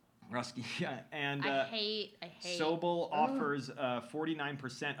passport. Ruski, yeah. And I hate. Sobel offers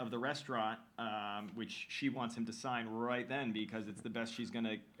 49% of the restaurant, which she wants him to sign right then because it's the best she's going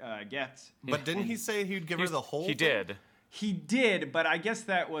to get. But didn't he say he'd give her the whole He thing? did. He did, but I guess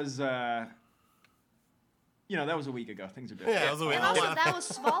that was, that was a week ago. Things are different. Yeah, that was a week And also, that was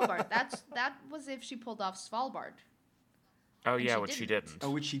Svalbard. That was if she pulled off Svalbard. Oh, yeah, which she didn't.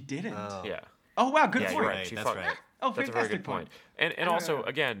 Oh, which she didn't. Yeah. Oh, wow, good Yeah, point. you're right. That's right. Oh, That's a fantastic very good point. point. And also,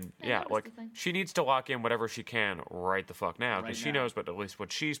 again, that was the thing. she needs to lock in whatever she can right the fuck now because Right she now. knows at least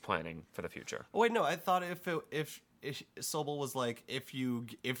what she's planning for the future. Oh, wait, no. I thought if Sobel was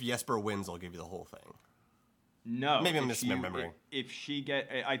if Jesper wins, I'll give you the whole thing. No. Maybe I'm misremembering.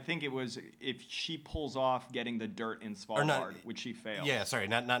 I think it was if she pulls off getting the dirt in Svalbard, which she failed. Yeah, sorry,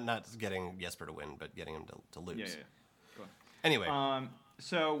 not getting Jesper to win, but getting him to lose. Yeah. Go on. Anyway,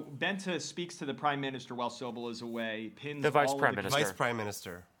 so Benta speaks to the prime minister while Sobel is away. Pins The vice all prime of the, minister. Vice Prime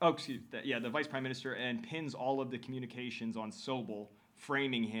Minister. Oh, excuse me. The vice prime minister, and pins all of the communications on Sobel,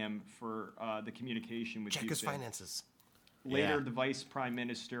 framing him for the communication with Check his Yupvik. finances. Later, Yeah. the vice prime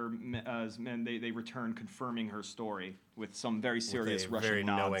minister, they return confirming her story with some very serious With a Russian very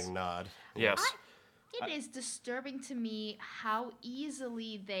nods. knowing nod. Yes. It is disturbing to me how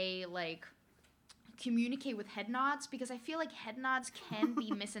easily they communicate with head nods because I feel like head nods can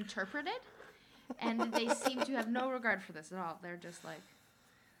be misinterpreted, and they seem to have no regard for this at all. They're just like,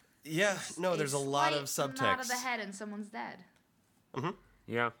 Yeah, no, there's a lot of slight subtext. nod of the head and someone's dead.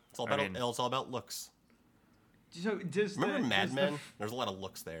 Yeah. It's all about looks. So does Remember Mad does Men? There's a lot of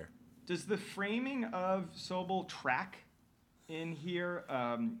looks there. Does the framing of Sobel track in here?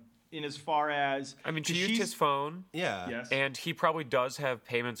 In as far as I mean, she 'cause used his phone. Yeah. Yes. And he probably does have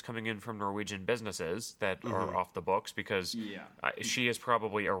payments coming in from Norwegian businesses that are off the books because she has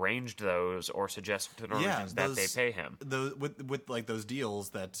probably arranged those or suggested to Norwegians that they pay him. With those deals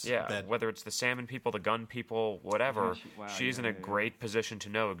that Whether it's the salmon people, the gun people, whatever, she's in a yeah. great position to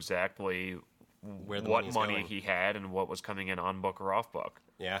know exactly where the what money's money going. he had and what was coming in on book or off book.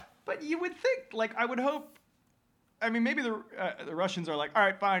 Yeah. But you would think, I would hope. I mean, maybe the Russians are like, all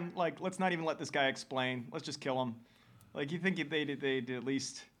right, fine. Let's not even let this guy explain. Let's just kill him. You think if they'd at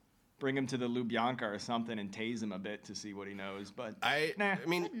least bring him to the Lubyanka or something and tase him a bit to see what he knows. But I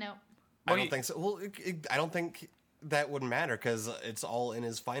mean, No. I don't think so. Well, I don't think that would matter because it's all in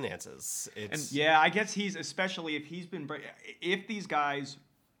his finances. yeah, I guess especially if if these guys.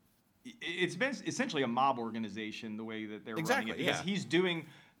 It's been essentially a mob organization the way that they're running it because he's doing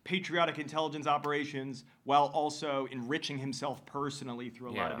patriotic intelligence operations while also enriching himself personally through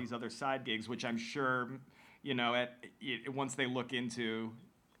a lot of these other side gigs, which I'm sure, once they look into,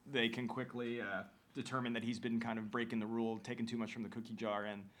 they can quickly determine that he's been kind of breaking the rule, taking too much from the cookie jar,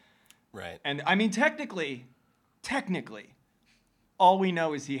 right. And I mean, technically, all we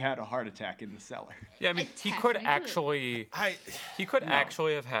know is he had a heart attack in the cellar. Yeah, I mean, he could actually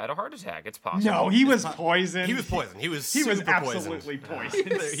have had a heart attack. It's possible. No, he was poisoned. He was poisoned. He was absolutely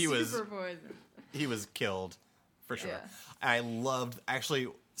poisoned. He was super poisoned. He was killed for sure. Yeah. I loved actually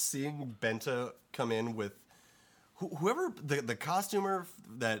seeing Benta come in with whoever the costumer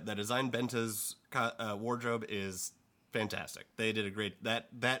that designed Benta's wardrobe is fantastic. They did a great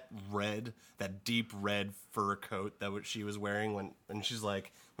that deep red fur coat that she was wearing when she's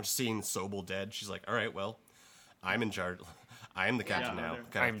like when she's seeing Sobel dead. She's like, all right, well, I'm in charge. I am the captain now.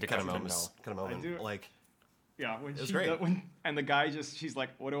 I'm the captain now. Kind of moment. Like, yeah, when it was great. And the guy she's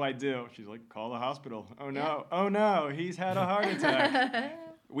like, what do I do? She's like, call the hospital. Oh no, oh no, he's had a heart attack.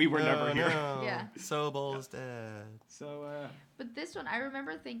 We were never here. No. Yeah. Sobel's dead. So, But this one, I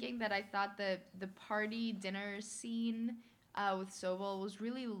remember thinking that I thought the party dinner scene with Sobel was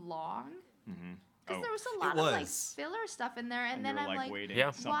really long. Because there was a lot of like filler stuff in there, and then I'm like, waiting.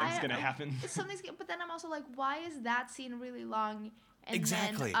 Yeah. Something's gonna happen. But then I'm also like, why is that scene really long? And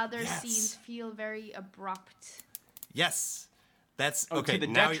Exactly. then other Yes. scenes feel very abrupt. Yes, that's okay. okay. To the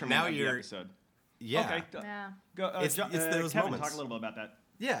now detriment of the you're episode. yeah. Okay. Yeah. Go. It's those Kevin, moments. talk a little bit about that.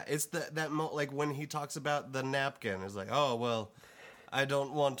 Yeah, it's like when he talks about the napkin. It's like, oh well, I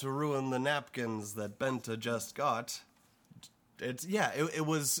don't want to ruin the napkins that Benta just got. It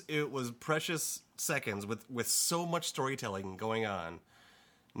was precious seconds with so much storytelling going on,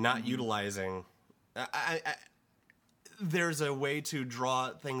 not utilizing. There's a way to draw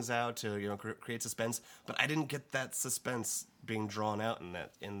things out to create suspense, but I didn't get that suspense being drawn out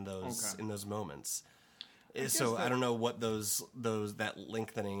in those moments. So I don't know what that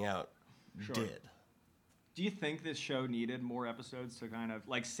lengthening out did. Do you think this show needed more episodes to kind of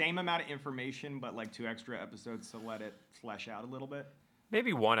like same amount of information, but like 2 extra episodes to let it flesh out a little bit?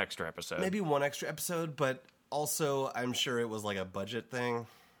 Maybe one extra episode. But also I'm sure it was like a budget thing.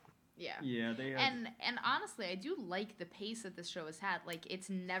 Yeah. Yeah, they have... And honestly, I do like the pace that this show has had. Like,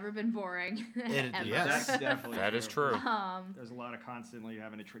 it's never been boring. Ever. Yes. That's definitely That is true. There's a lot of constantly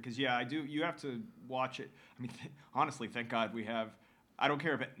having to trick. Because, yeah, I do. You have to watch it. I mean, honestly, thank God we have... I don't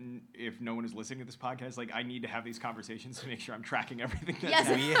care if no one is listening to this podcast. Like, I need to have these conversations to make sure I'm tracking everything that's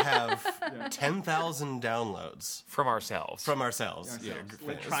happening. We have 10,000 downloads. From ourselves. Yeah,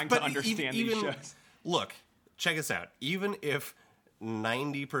 like, trying to understand these shows. Look, check us out. Even if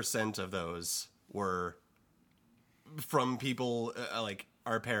 90% of those were from people like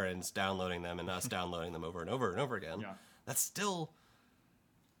our parents downloading them and us downloading them over and over and over again. Yeah. That's still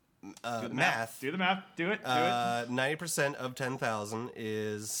math. Do the math. Do it. 90% of 10,000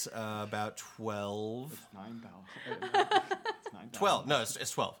 is about 12. It's 9,000. 12. No, it's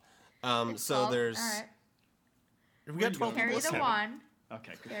 12. It's so 12. there's... All right. We got 12 Carry people the listening. one.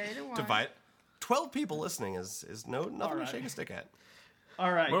 Okay, good. Carry the one. Divide. 12 people listening is nothing right. to shake a stick at.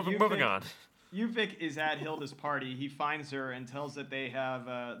 All right. Moving on. Yuvik is at Hilda's party. He finds her and tells that they have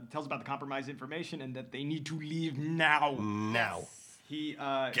tells about the compromised information and that they need to leave now. Now. He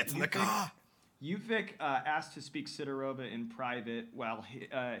gets in the car. Yuvik asked to speak Sidorova in private while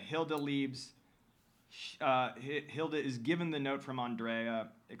Hilda leaves. Hilda is given the note from Andrea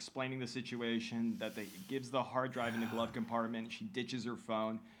explaining the situation, that gives the hard drive in the glove compartment. She ditches her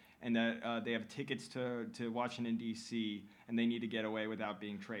phone, and that they have tickets to Washington, D.C., and they need to get away without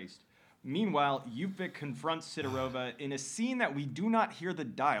being traced. Meanwhile, Yuvik confronts Sidorova in a scene that we do not hear the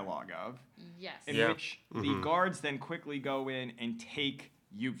dialogue of. Yes. In which the guards then quickly go in and take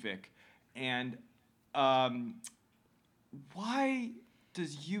Yuvik. And why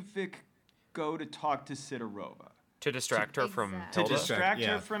does Yuvik go to talk to Sidorova? To distract her from Exactly. Hilda? To distract her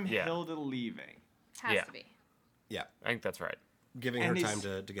Yeah. from Yeah. Hilda leaving. Has to be. Yeah. I think that's right. Giving And her time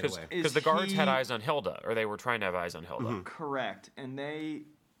to get away. Because the guards had eyes on Hilda, or they were trying to have eyes on Hilda. Correct. And they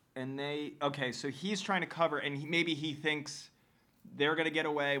okay, so he's trying to cover, and maybe he thinks they're going to get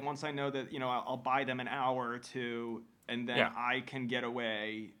away once I know that, I'll buy them an hour or two, and then I can get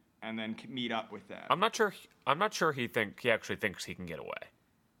away and then meet up with them. I'm not sure he actually thinks he can get away.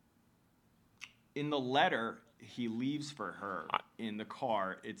 In the letter he leaves for her in the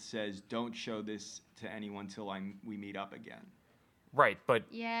car, it says, "Don't show this to anyone till we meet up again." Right, but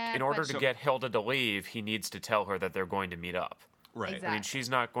Yeah, in order but- to get Hilda to leave, he needs to tell her that they're going to meet up. Right. Exactly. I mean, she's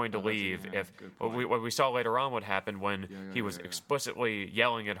not going to leave if good point. what we saw later on what happened when he was explicitly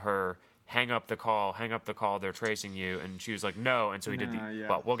yelling at her, hang up the call, they're tracing you, and she was like, no, and so he did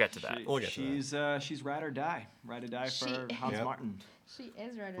well, we'll get to that. We'll get to that. She's ride or die for Hans Martin. She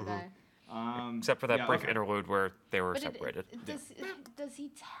is right or die. Except for that brief interlude where they were separated. Does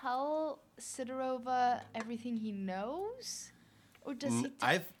he tell Sidorova everything he knows? Or does he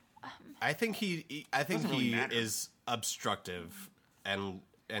I think he really matter. is obstructive and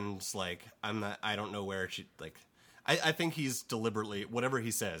it's like I don't know where she like. I think he's deliberately whatever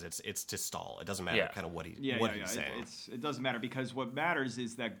he says. It's to stall. It doesn't matter kind of what he's saying. It doesn't matter because what matters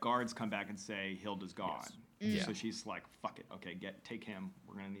is that guards come back and say Hilda's gone. Yes. Yeah. So she's like, fuck it. Okay, take him.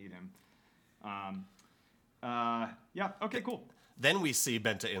 We're gonna need him. Okay, cool. Then we see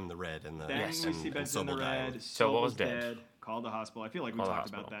Benta in the red and we see Benta in the red. Sobel's dead. Called the hospital. I feel like we talked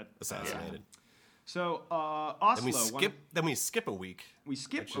about that. Assassinated. So Oslo. Then we skip a week. We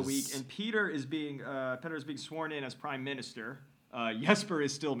skip a week, and Peter is being sworn in as prime minister. Jesper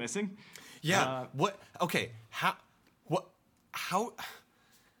is still missing. Yeah. What? Okay. How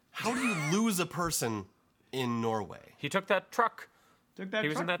do you lose a person in Norway? He took that truck. He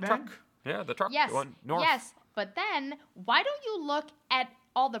was in that truck. Yeah, the truck. Yes. North. Yes. But then, why don't you look at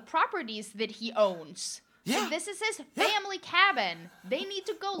all the properties that he owns? Yeah. This is his family cabin. They need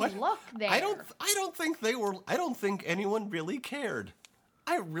to go look there. I don't think anyone really cared.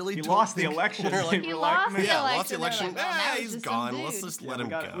 He lost the election. He lost the election. He's gone. Let's just let him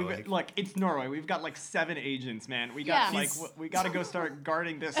go. Look, it's Norway. We've got like 7 agents, man. We got we got to go start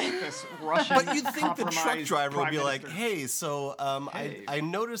guarding this Russian. But you'd think the truck driver would be like, "Hey, so I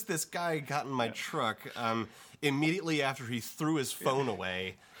noticed this guy got in my truck immediately after he threw his phone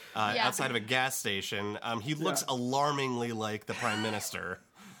away outside of a gas station. He looks alarmingly like the prime minister.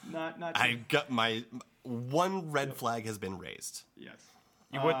 Not. I got my one red flag has been raised. Yes.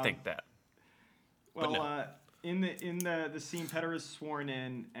 You would think that. Well, no. In the scene, Petter is sworn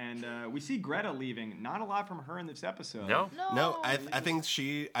in, and we see Greta leaving. Not a lot from her in this episode. No. I think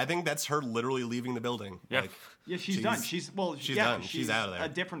that's her literally leaving the building. Yeah. She's done. She's done. She's out of there. A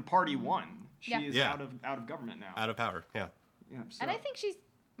different party won. She is out of government now. Out of power. Yeah. So. And I think she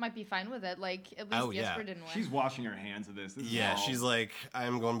might be fine with it. Like at least Jesper didn't win. She's washing her hands of this. She's like,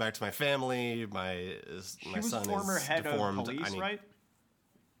 I'm going back to my family. My son is former head deformed. of police, right?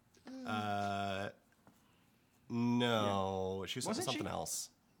 No, she was something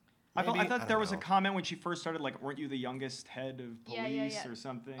else. I thought there was a comment when she first started, like, weren't you the youngest head of police or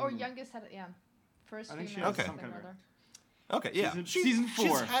something? Or youngest head, first female. Okay. Okay, yeah. Season 4.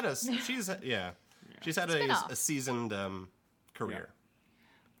 She's had a seasoned career.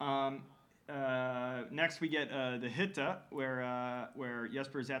 Yeah. Next we get the Hitta, where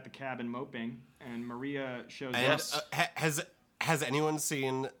Jesper is at the cabin moping, and Maria shows up. Has anyone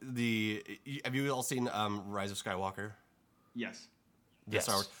seen have you all seen Rise of Skywalker? Yes. Yes.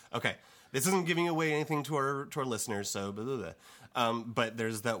 Okay. This isn't giving away anything to our listeners, so blah, blah, blah. But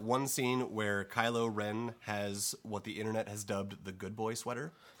there's that one scene where Kylo Ren has what the internet has dubbed the good boy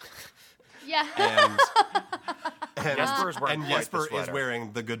sweater. Yeah. And Jesper is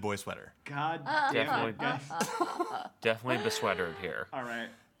wearing the good boy sweater. God damn. Definitely besweatered here. All right.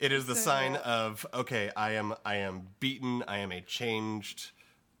 It is the sign of, okay, I am beaten. I am a changed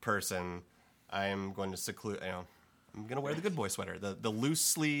person. I am going to seclude. I'm going to wear the good boy sweater. The loose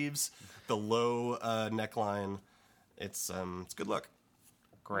sleeves, the low neckline. It's good look.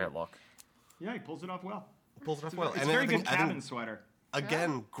 Great look. Yeah, he pulls it off well. It's a very good cabin sweater.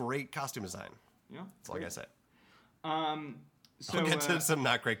 Again, great costume design. Yeah, that's all I gotta say. So, we'll get to some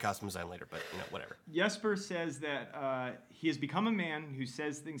not great costume design later, but whatever. Jesper says that he has become a man who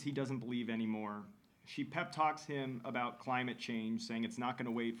says things he doesn't believe anymore. She pep talks him about climate change, saying it's not going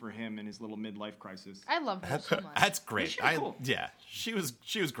to wait for him in his little midlife crisis. I love her so much. That's great. Cool. Yeah, she was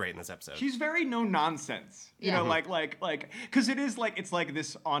great in this episode. She's very no nonsense. You know, like because it's like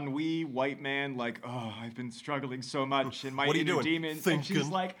this ennui white man, like, oh, I've been struggling so much and my inner demons, and she's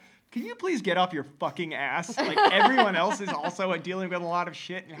like, can you please get off your fucking ass? Like, everyone else is also dealing with a lot of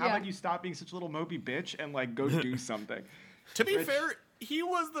shit. And how about you stop being such a little mopey bitch and, like, go do something? To be fair, he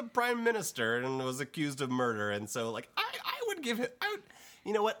was the prime minister and was accused of murder. And so, like, I would give him...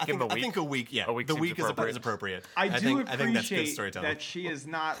 you know what? I think a week, yeah. The week is appropriate. I think that's good storytelling. That she is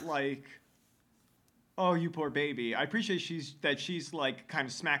not, like... Oh, you poor baby. I appreciate she's like kind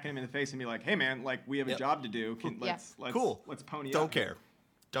of smacking him in the face and be like, hey, man, like, we have a job to do. Let's pony up. Don't care.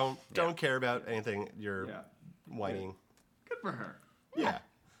 Don't care about anything you're whining. Good for her. Yeah.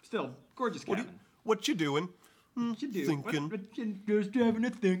 Still, gorgeous cabin. What you doing? What you do? Thinking. Just having a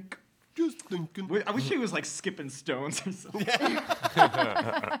think. Just thinking. I wish she was like skipping stones or something.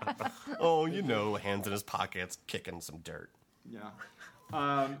 Oh, hands in his pockets, kicking some dirt. Yeah.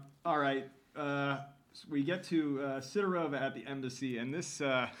 All right. So we get to Sidorova at the embassy, and this...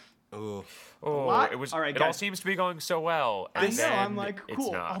 it was. All right, it all seems to be going so well. I know. I'm like, cool.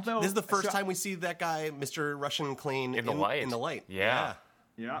 It's not. Although, this is the first time we see that guy, Mr. Russian Clean, in the light. Yeah.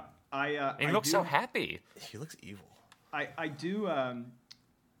 Yeah. And he looks so happy. He looks evil. I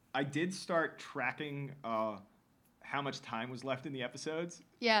did start tracking how much time was left in the episodes.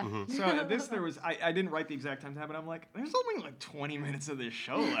 Yeah. Mm-hmm. So I didn't write the exact time, but I'm like, there's only like 20 minutes of this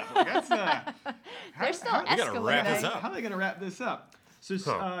show left. Like, that's They're still we gotta wrap this escalating. up. how are they going to wrap this up?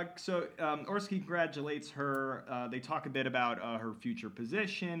 So, Orski congratulates her. They talk a bit about her future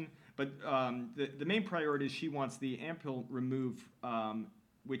position, but the main priority is she wants the Amphill removed,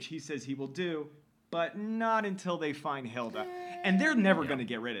 which he says he will do, but not until they find Hilda. And they're never going to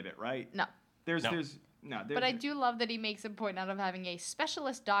get rid of it, right? No. But I do love that he makes a point out of having a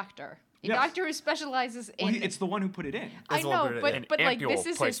specialist doctor. A Yes. doctor who specializes in. it's the one who put it in. I know, but like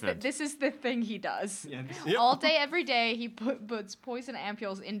ampule placement. this is the thing he does. Yeah. Yep. All day, every day, he puts poison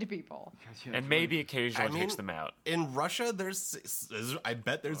ampules into people. And maybe occasionally takes them out. In Russia, I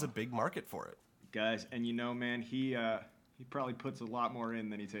bet there's a big market for it. Guys, and man, he probably puts a lot more in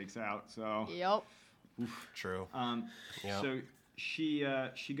than he takes out. So. Yep. True. So she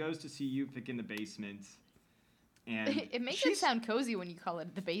goes to see Yupik in the basement, and It makes it sound cozy when you call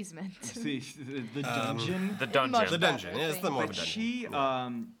it the basement. see the dungeon. The dungeon. The dungeon. Yeah, it's the more of a But dungeon. she,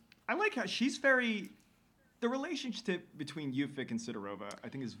 I like how she's very. The relationship between Yupik and Sidorova, I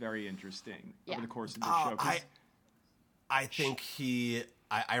think, is very interesting over the course of the show. 'Cause I think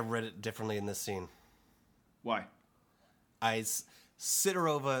I read it differently in this scene. why?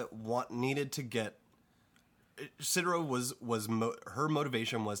 Sidorova needed to get. Sidorova her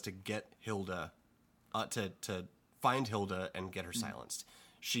motivation was to get Hilda, to find Hilda and get her silenced.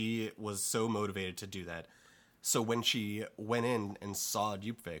 She was so motivated to do that. So when she went in and saw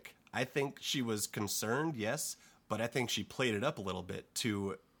Yupik, I think she was concerned, yes, but I think she played it up a little bit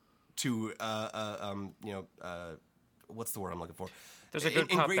to what's the word I'm looking for? There's a good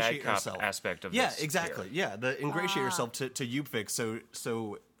cop, bad cop aspect of this. Yeah, exactly. Here. Yeah, the ingratiate herself to Yupik,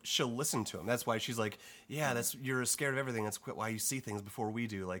 so she'll listen to him. That's why she's like, yeah, you're scared of everything. That's why you see things before we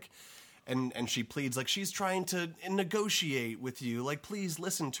do. Like, and she pleads like she's trying to negotiate with you. Like, please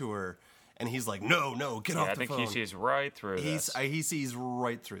listen to her. And he's like, no, get off the phone. I think he sees right through this. He sees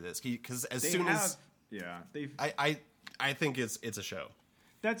right through this. Because as They soon have, as they've. I think it's a show.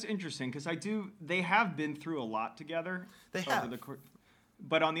 That's interesting because they have been through a lot together. They have.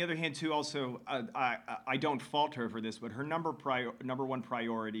 But on the other hand, too, also, I don't fault her for this, but her number one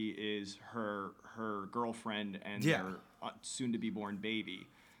priority is her girlfriend and their soon-to-be-born baby.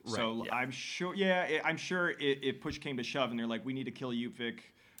 Right, So yeah. I'm sure if push came to shove and they're like, we need to kill Yupik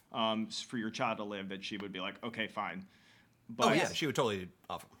for your child to live, that she would be like, okay, fine. But she would totally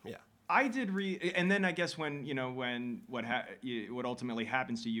off him. Yeah. I did and then I guess when what ultimately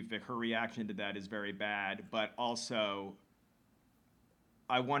happens to Yupik, her reaction to that is very bad, but also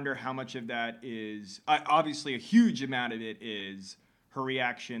I wonder how much of that is obviously a huge amount of it is her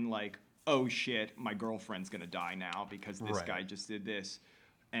reaction like, oh shit, my girlfriend's gonna die now because this guy just did this,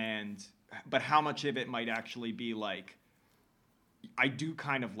 but how much of it might actually be like, I do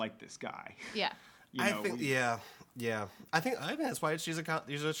kind of like this guy. Yeah. I think I think that's why she's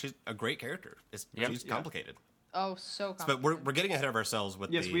a great character. She's complicated. Oh, so complicated. But we're getting ahead of ourselves with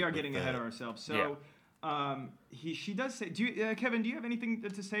yes, we are getting ahead of ourselves. So she does say, Kevin, do you have anything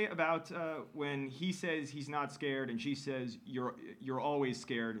to say about when he says he's not scared and she says you're always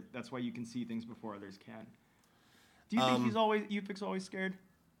scared, that's why you can see things before others can? Do you think Yupik's always scared?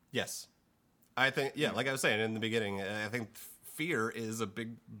 Yes. I think like I was saying in the beginning, I think fear is a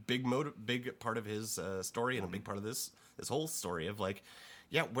big part of his story and a big part of this whole story of like,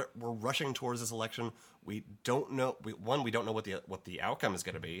 we're rushing towards this election. We don't know. We don't know what the outcome is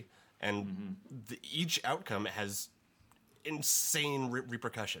going to be, and each outcome has insane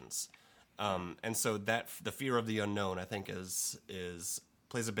repercussions. And so that the fear of the unknown, I think,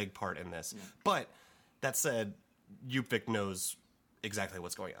 plays a big part in this. Yeah. But that said, Yupik knows exactly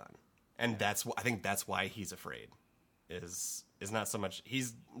what's going on, and I think that's why he's afraid. Is not so much he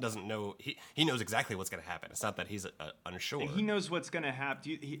doesn't know, he knows exactly what's going to happen. It's not that he's unsure. He knows what's going to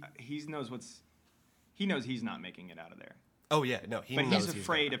happen. He knows he's not making it out of there. Oh yeah, no, but he's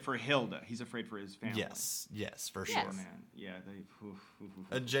afraid for Hilda. He's afraid for his family. Yes, for sure, man. Yeah,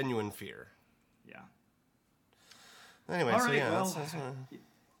 a genuine fear. Yeah. Anyway,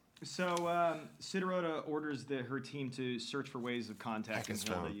 so Sidorova orders her team to search for ways of contacting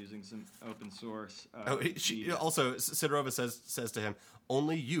Hilda using some open source. Sidorova says to him,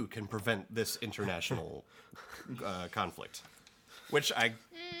 "Only you can prevent this international conflict," which I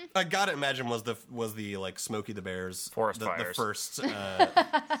gotta imagine was the like Smokey the Bear's forest fires. The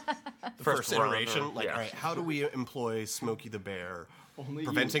first iteration. All right, how do we employ Smokey the Bear?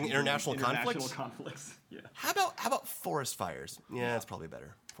 Preventing international conflicts. Yeah. How about forest fires? Yeah, that's probably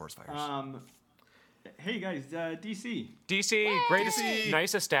better. Forest fires. Hey guys, DC. DC, greatest,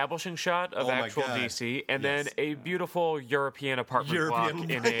 nice establishing shot of actual DC, and then a beautiful European apartment block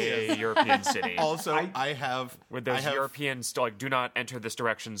in a European city. Also, I have with those European like "Do not enter this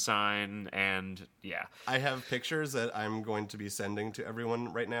direction" sign, and I have pictures that I'm going to be sending to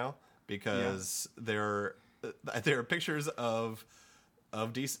everyone right now because there are pictures of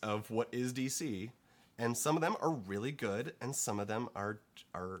DC, of what is DC, and some of them are really good, and some of them are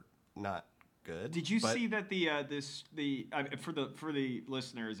not good. Did you see that for the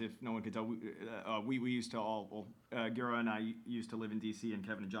listeners, if no one could tell, we used to all Giro and I used to live in DC, and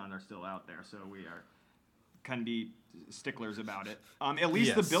Kevin and John are still out there, so we are kind of be sticklers about it. At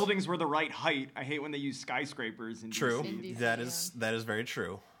least the buildings were the right height. I hate when they use skyscrapers in true. DC. In DC, that is very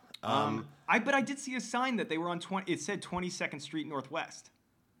true. But I did see a sign that they were on It said 22nd Street Northwest.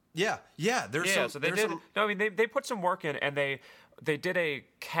 Yeah. So they did. No, I mean they put some work in, and they did a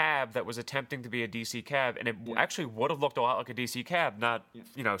cab that was attempting to be a DC cab, and it actually would have looked a lot like a DC cab, not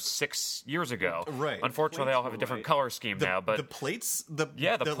 6 years ago. Right. Unfortunately, they all have a different color scheme now. But the plates, the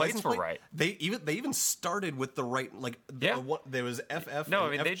plates were right. They even started with the right there was FF and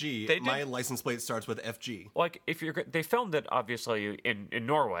FG. They did. My license plate starts with FG. Like they filmed it obviously in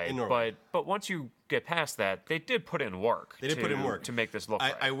Norway, but once you get past that, they did put in work. To make this look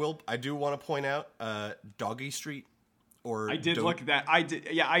right. I do want to point out Doggy Street. I did look at that. I did.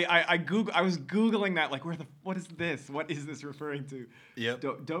 Yeah, I was googling that. Like, what is this? What is this referring to? Yep.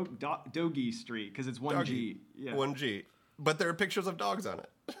 Dogie Street, because it's 1G. Yeah. 1G. But there are pictures of dogs on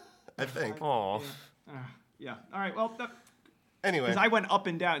it. I think. Oh. Yeah. All right. Well. Anyway. Because I went up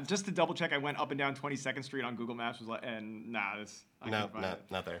and down just to double check. I went up and down 22nd Street on Google Maps. And not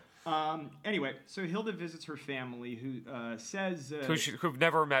there. Anyway, so Hilda visits her family, who says who've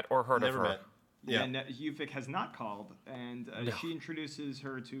never met or heard of her. Met. Yeah. And Yuvik has not called, and she introduces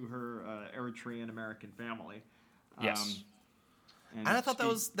her to her Eritrean American family. Yes. And I thought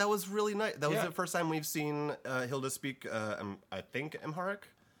that was really nice. That was the first time we've seen Hilda speak. I think Amharic.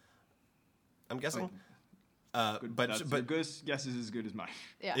 I'm guessing. But guess is as good as mine.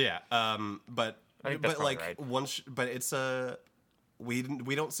 Yeah. But like right. but it's we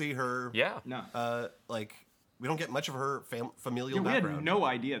don't see her. Yeah. No. Like. We don't get much of her familial background. We had no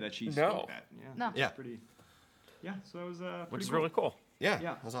idea that she spoke that. No. Yeah. Pretty. Yeah. So it was which is cool. really cool. Yeah.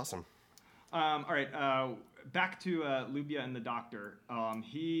 That was awesome. All right. Back to Lubia and the doctor.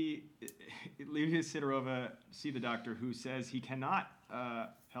 Lubia Sidorova see the doctor, who says he cannot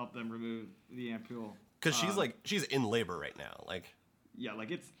help them remove the ampule because she's in labor right now. Like. Yeah.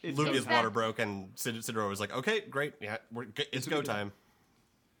 Like it's Lubia's water broke, and Sidorova was like, "Okay, great. Yeah, it's go time."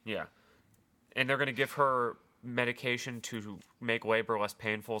 Yeah. And they're going to give her medication to make labor less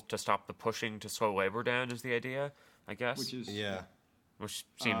painful, to stop the pushing to slow labor down, is the idea, I guess. Which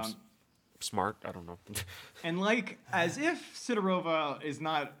seems smart. I don't know. And like, as if Sidorova is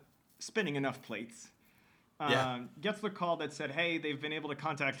not spinning enough plates, gets the call that said, hey, they've been able to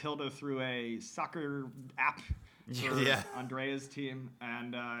contact Hilda through a soccer app for Andrea's team,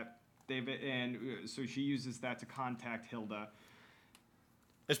 and so she uses that to contact Hilda.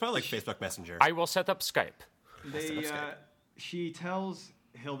 It's probably like Facebook Messenger. I will set up Skype. She tells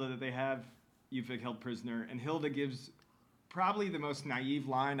Hilda that they have Yuvik held prisoner, and Hilda gives probably the most naive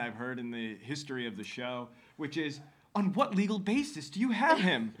line I've heard in the history of the show, which is, on what legal basis do you have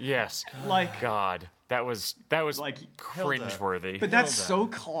him? Yes. Like, God, that was like cringeworthy. But that's so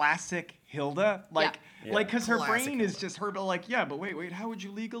classic Hilda. Like, because her brain is just her, but like, but wait, how would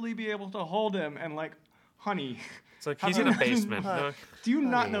you legally be able to hold him? And like, honey. It's like he's in a basement. Do you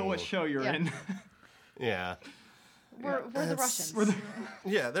not know what show you're in? Yeah. We're the Russians.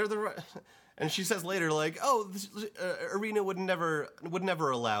 They're the and she says later, like, "Oh, Irina would never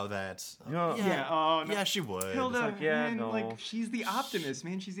allow that." No. Yeah, she would. Hilda, like she's the optimist,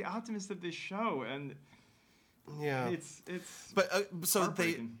 man. She's the optimist of this show, and it's. But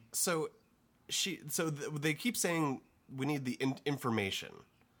they keep saying we need the information.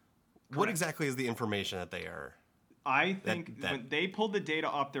 Correct. What exactly is the information that they are? I think when they pulled the data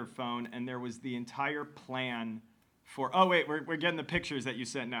off their phone, and there was the entire plan for. Oh wait, we're getting the pictures that you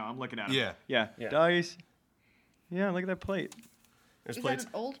sent now. I'm looking at them. Yeah. Dice. Yeah, look at that plate. Is that an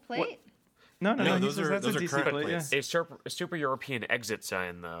old plate? What? No. Those are current plates. Yeah. A super European exit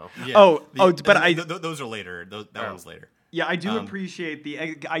sign, though. Yeah. Those are later. That one's later. Yeah, I do appreciate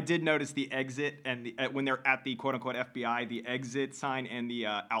I did notice the exit and when they're at the quote unquote FBI, the exit sign and the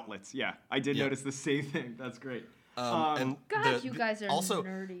outlets. Yeah, I did notice the same thing. That's great. And you guys are also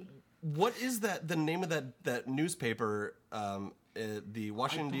nerdy. What is that? The name of that newspaper? The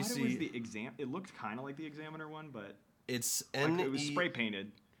Washington D.C. It was the Exam. It looked kind of like the Examiner one, but it's it was spray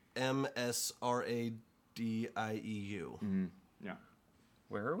painted. MSRADIEU. Yeah.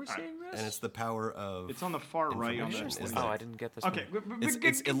 Where are we seeing this? And it's the power of. It's on the far right on this list. I didn't get this. Okay.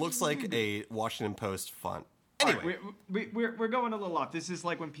 It looks like a Washington Post font. Anyway, we're going a little off. This is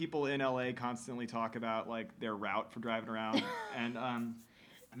like when people in LA constantly talk about like their route for driving around, and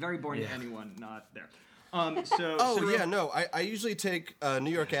very boring to anyone not there. I usually take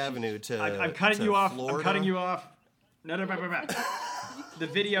New York Avenue to. I'm cutting to you off. Florida. I'm cutting you off. No. The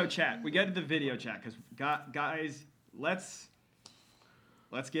video chat. We get to the video chat because guys, let's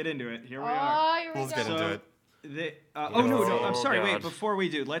get into it. Here we are. Let's get into it. I'm sorry. God. Wait, before we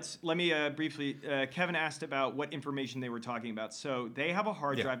do, let me briefly. Kevin asked about what information they were talking about. So they have a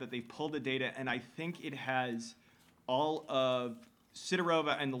hard drive that they've pulled the data, and I think it has all of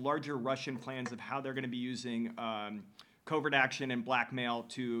Sidorova and the larger Russian plans of how they're going to be using covert action and blackmail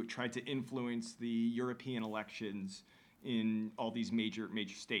to try to influence the European elections in all these major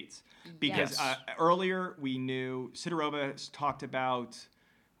states. Because earlier we knew Sidorova talked about.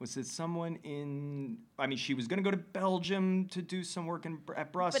 Was it someone in? I mean, she was going to go to Belgium to do some work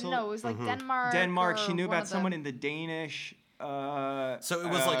at Brussels. But no, it was like Denmark. Denmark. She knew about someone in the Danish. So it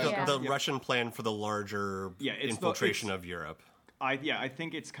was the Russian plan for the larger infiltration of Europe. I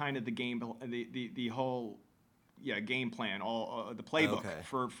think it's kind of the game, the whole game plan, all the playbook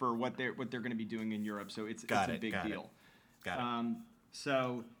for what they're going to be doing in Europe. So it's a big deal. Got it.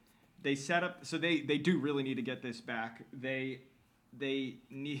 So they set up. So they do really need to get this back. They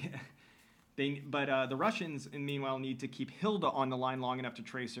need, but the Russians, meanwhile, need to keep Hilda on the line long enough to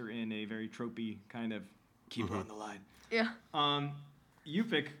trace her in a very tropey kind of keep her on the line. Yeah.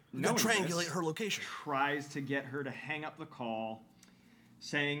 Yufik, triangulate her location, tries to get her to hang up the call,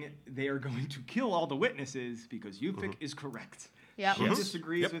 saying they are going to kill all the witnesses because Yufik is correct. Yeah. She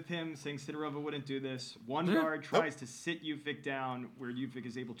disagrees with him, saying Sidorova wouldn't do this. One guard tries to sit Yufik down, where Yufik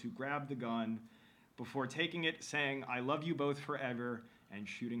is able to grab the gun before taking it, saying, "I love you both forever," and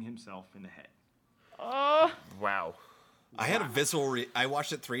shooting himself in the head. Oh. Wow. I had a visceral. I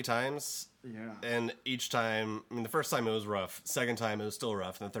watched it 3 times. Yeah. And each time, I mean, the first time it was rough. Second time it was still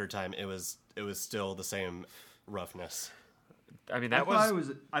rough, and the third time it was still the same roughness. I mean, I thought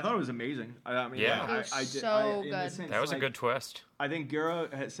it was amazing. I mean, it was so good. Sense, that was a good twist. I think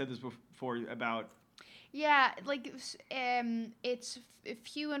Gura had said this before about. Yeah, like it's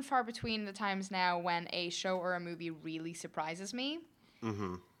few and far between the times now when a show or a movie really surprises me.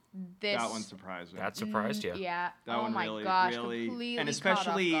 Mm-hmm. That one surprised me. That surprised you. Yeah. That one my really, gosh, really, completely and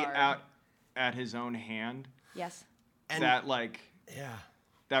especially caught off guard. at his own hand. Yes. And that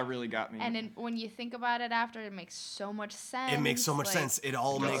really got me. And when you think about it after, it makes so much sense. It makes so much sense. It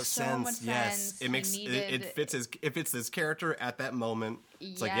all makes so sense. much Yes, sense. it makes it fits his character at that moment.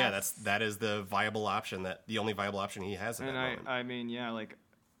 It's like that is the viable option, the only viable option he has at that moment. I mean, like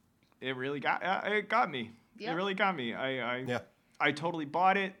it really got me. Yep. It really got me. I totally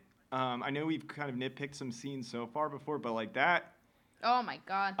bought it. I know we've kind of nitpicked some scenes so far before, but like that. Oh my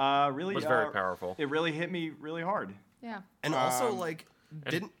god. Really was very powerful. It really hit me really hard. Yeah. And also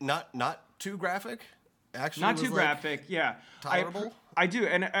not too graphic. Actually, not too graphic. Yeah. Tolerable. I do,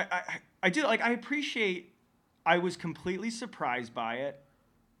 and I do like. I appreciate. I was completely surprised by it.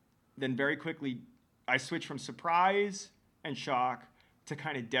 Then very quickly, I switched from surprise and shock to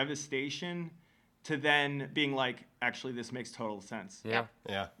kind of devastation, to then being like, actually, this makes total sense. Yeah.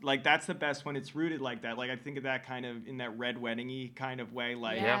 Like that's the best when it's rooted like that. Like I think of that kind of in that Red Wedding-y kind of way.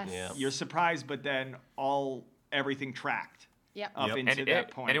 Like you're surprised, but then everything tracked. Yep. Up into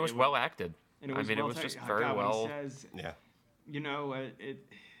that point. And it was well acted. And it was just very well. Says,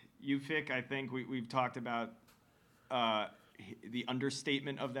 Yufik, I think we've talked about the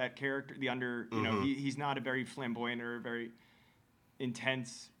understatement of that character. You know, he's not a very flamboyant or a very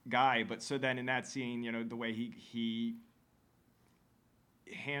intense guy, but so then in that scene, you know, the way he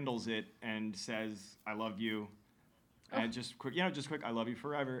handles it and says, "I love you," and just quick, "I love you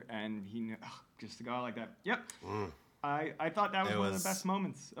forever," and just to go out like that. Yep. I thought that was one of the best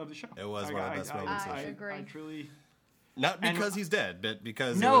moments of the show. It was one of the best moments. I agree. I truly. Not because he's dead, but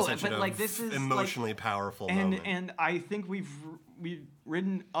because it was such an emotionally powerful moment. And I think we've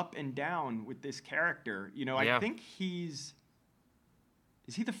ridden up and down with this character. You know, I think is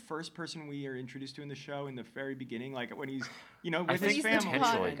he the first person we are introduced to in the show in the very beginning? Like when he's, with his family.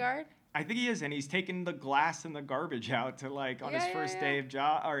 Bodyguard? I think he is, and he's taking the glass and the garbage out to on his first day of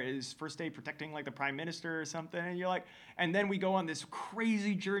job, or his first day protecting like the prime minister or something. And you're like, and then we go on this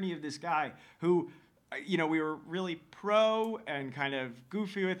crazy journey of this guy who, we were really pro and kind of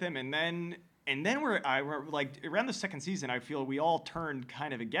goofy with him, and then And then we're like around the second season, I feel we all turned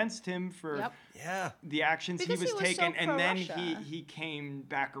kind of against him for the actions because he was taking, so and then pro-Russia. he came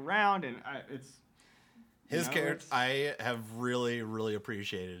back around, and it's his character. I have really, really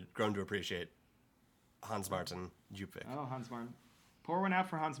grown to appreciate Hans Martin Jupvik. Oh, Hans Martin, pour one out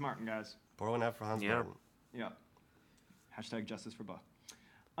for Hans Martin, guys. Pour one out for Hans Martin. Yeah. Hashtag justice for Buck.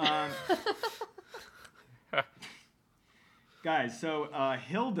 Guys, so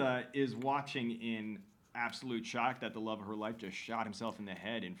Hilda is watching in absolute shock that the love of her life just shot himself in the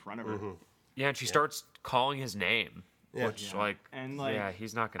head in front of her. Yeah, and she starts calling his name, which he's not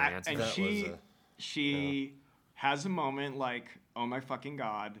going to answer. And she has a moment like, oh my fucking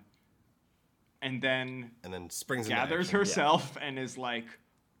God, and then springs gathers herself and is like,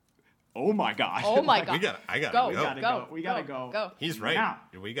 oh my God. Oh my God. I gotta go. We gotta go. He's right. Now.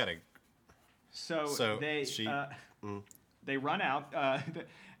 We gotta. So they run out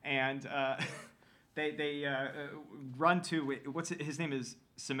and they run to his name is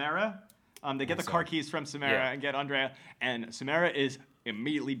Samara. They get the car keys from Samara and get Andrea, and Samara is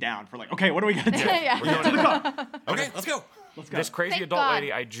immediately down for like, okay, what do we gotta do? We're going to the car. Okay, let's go. This crazy adult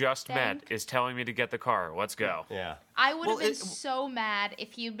lady I just met is telling me to get the car. Let's go. Yeah. I would have been so mad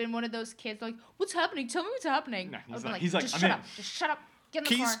if he'd been one of those kids like, what's happening? Tell me what's happening. No, he's like, just shut up. Just shut up. Get in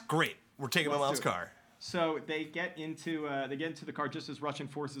the car. Keys, great. We're taking my mom's car. So they get into the car just as Russian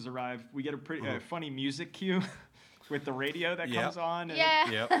forces arrive. We get a pretty funny music cue with the radio that comes on.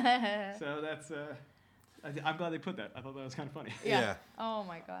 And So that's I'm glad they put that. I thought that was kind of funny. Yeah. Oh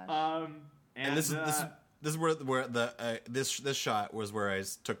my gosh. And this is where this shot was where I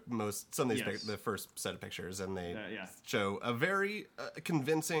took some of these the first set of pictures, and they show a very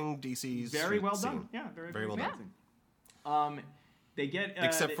convincing DC. Very well scene. Done. Yeah, very well done. They get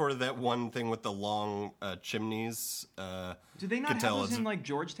except for that one thing with the long chimneys. Do they not have those in like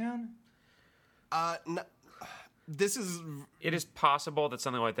Georgetown? No, this is. It is possible that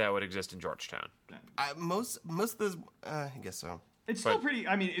something like that would exist in Georgetown. Most of those, I guess so. It's still pretty.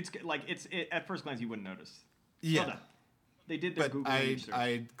 I mean, it's like at first glance you wouldn't notice. Yeah, well, they did their Google image search.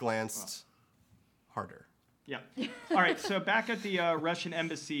 I glanced harder. Yeah. All right. So back at the Russian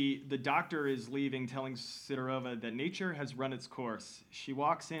embassy, the doctor is leaving, telling Sidorova that nature has run its course. She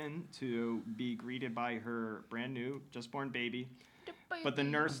walks in to be greeted by her brand new, just born baby. But the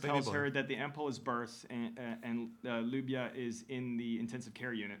nurse tells her that the Empel is burst and Lubya is in the intensive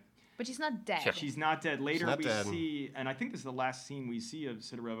care unit. But she's not dead. Yeah. She's not dead. Later we dead. see, and I think this is the last scene we see of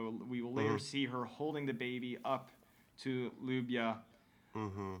Sidorova. We will later see her holding the baby up to Lubya.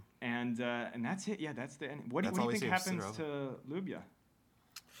 Mm-hmm. And that's it. Yeah, that's the end. What do you think happens to Lubya?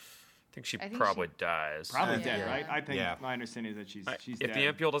 I think she probably dies. Probably dead, right? I think my understanding is that she's dead. If the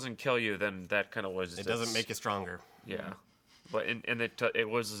Empule doesn't kill you, then that kind of loses it. Doesn't make you stronger. Yeah. But it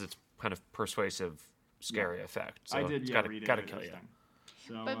loses its kind of persuasive, scary effect. So I did it's gotta kill you.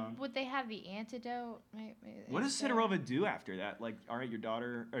 So, but would they have the antidote? What does Sidorova do after that? Like, all right, your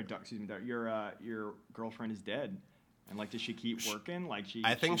girlfriend is dead, and like, does she keep working? Like,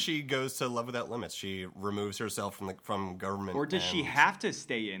 I think she goes to Love Without Limits. She removes herself from government. Or does she have to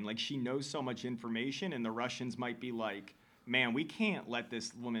stay in? Like, she knows so much information, and the Russians might be like, man, we can't let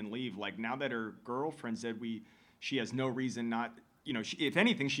this woman leave. Like, now that her girlfriend's dead, she has no reason not. You know, if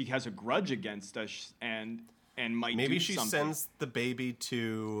anything, she has a grudge against us, and might maybe do she something. Sends the baby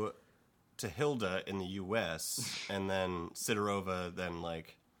to Hilda in the U.S. and then Sidorova then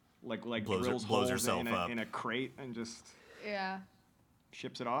like blows herself up in a crate and just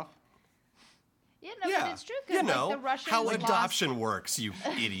ships it off. Yeah, no, but it's true. You know the Russians how adoption works, you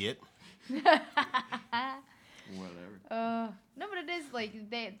idiot. Whatever. No, but it is like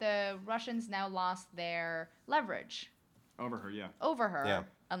the Russians now lost their leverage over her. Yeah. Over her,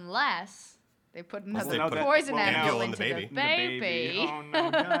 unless. They put another poison animal into the baby. Oh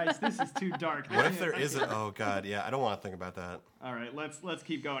no, guys, this is too dark. What if there is oh god, yeah, I don't want to think about that. All right, let's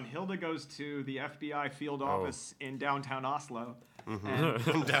keep going. Hilda goes to the FBI field office in downtown Oslo.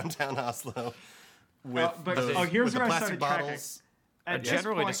 In downtown Oslo. With here's where I plastic started bottles. A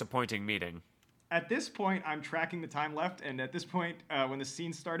generally disappointing meeting. At this point, I'm tracking the time left, and at this point, when the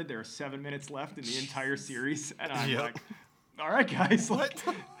scene started, there are 7 minutes left in the entire series, and I'm like, all right, guys, what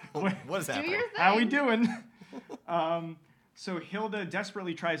is happening? How we doing? So Hilda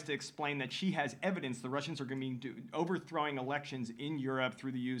desperately tries to explain that she has evidence the Russians are going to be overthrowing elections in Europe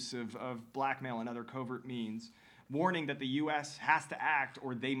through the use of blackmail and other covert means, warning that the U.S. has to act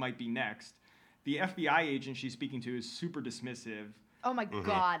or they might be next. The FBI agent she's speaking to is super dismissive. Oh my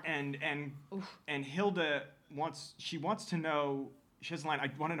God. And Hilda wants to know. She has a line. I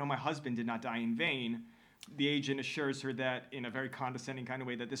want to know my husband did not die in vain. the agent assures her that, in a very condescending kind of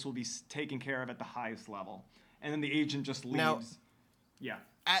way, that this will be taken care of at the highest level. And then the agent just leaves. Now, yeah.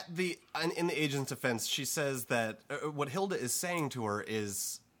 In the agent's defense, she says that what Hilda is saying to her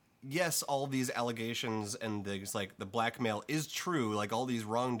is, yes, all these allegations and the blackmail is true. Like, all these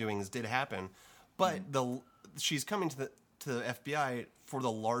wrongdoings did happen, but she's coming to the FBI for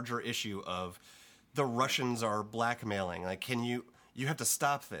the larger issue of the Russians are blackmailing. Like, you have to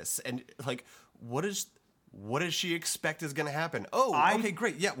stop this. And like, what does she expect is going to happen? Oh, okay,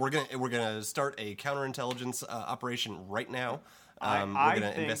 great. Yeah, we're gonna start a counterintelligence operation right now. We're going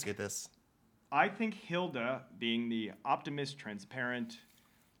to investigate this. I think Hilda, being the optimist, transparent,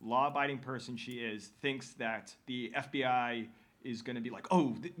 law-abiding person she is, thinks that the FBI is going to be like,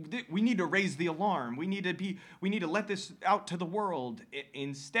 oh, we need to raise the alarm. We need to let this out to the world.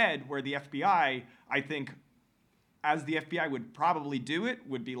 Instead, where the FBI, I think, as the FBI would probably do it,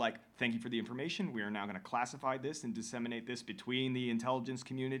 would be like, thank you for the information. We are now going to classify this and disseminate this between the intelligence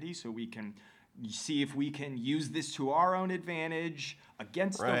community so we can see if we can use this to our own advantage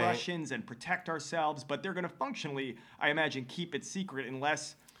against the Russians and protect ourselves. But they're going to functionally, I imagine, keep it secret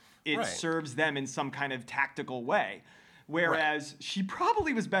unless it serves them in some kind of tactical way. Whereas she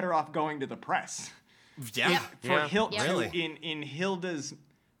probably was better off going to the press. Yeah. In Hilda's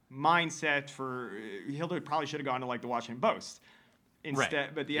mindset, Hilda probably should have gone to like the Washington Post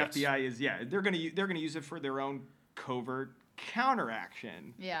instead. But the FBI is they're gonna use it for their own covert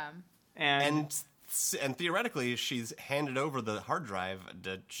counteraction. Yeah. And theoretically, she's handed over the hard drive.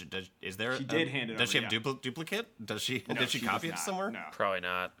 She did hand it over. Does she have duplicate? Did she copy it somewhere? No. Probably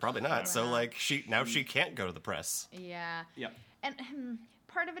not. Probably not. So like she can't go to the press. Yeah. Yep. And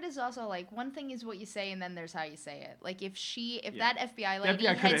part of it is also like, one thing is what you say, and then there's how you say it. Like if that FBI lady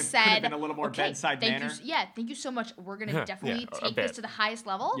had said, been a little more bedside manner. Thank you so much. We're gonna definitely take this to the highest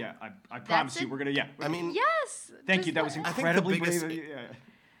level. Yeah, I promise you, we're gonna. Yeah. I mean, yes. Thank you. That was incredibly brave.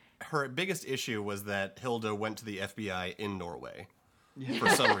 Her biggest issue was that Hilda went to the FBI in Norway for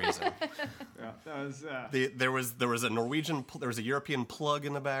some reason. Yeah, that was. There was a Norwegian. There was a European plug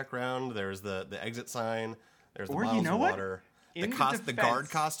in the background. There's the exit sign. There's the bottles of water. The guard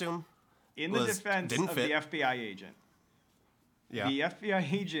costume. In the defense of the FBI agent. Yeah. The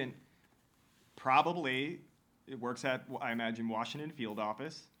FBI agent probably works at, I imagine, Washington field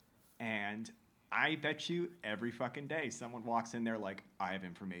office, and I bet you every fucking day someone walks in there like, I have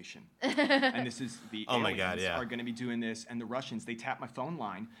information. And this is the aliens are going to be doing this, and the Russians, they tap my phone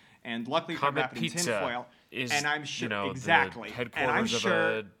line, and luckily they're wrapped in tinfoil. And I'm sure, the headquarters of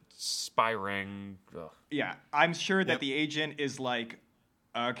a spy ring. Yeah, I'm sure that the agent is like,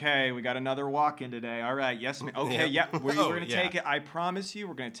 okay, we got another walk-in today. All right, yes, ma'am. Okay, we're going to take it. I promise you,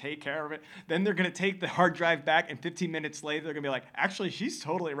 we're going to take care of it. Then they're going to take the hard drive back, and 15 minutes later, they're going to be like, actually, she's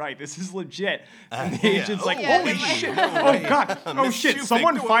totally right. This is legit. And the agent's like, holy shit. Oh, God. Oh, shit.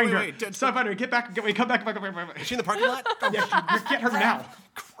 Someone find her. Someone find her. Get back. Come back. Is she in the parking lot? Get her now.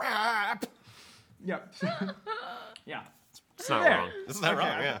 Crap. Yeah. Yeah. It's not wrong. It's not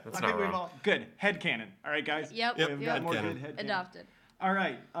wrong, yeah. It's not wrong. Good. Headcanon. All right, guys? Yep. We've got more good headcanon. Adopted. All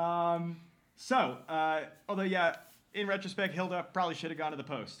right. Although, in retrospect, Hilda probably should have gone to the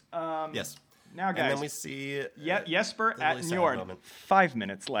Post. Yes. Now, guys. And then we see Jesper at Njord. 5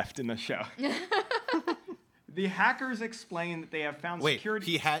 minutes left in the show. The hackers explain that they have found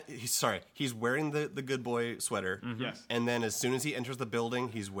security. He's wearing the good boy sweater. Mm-hmm. Yes. And then as soon as he enters the building,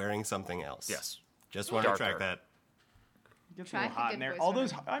 he's wearing something else. Yes. Just want to track that. It gets a little hot in there. All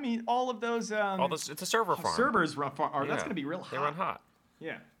of those. It's a server farm. Servers that's going to be real hot. They run hot.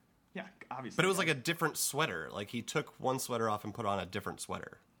 Yeah. Yeah, obviously. But it was like a different sweater. Like he took one sweater off and put on a different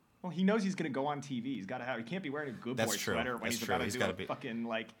sweater. Well, he knows he's going to go on TV. He can't be wearing a good boy sweater when he's about to do a fucking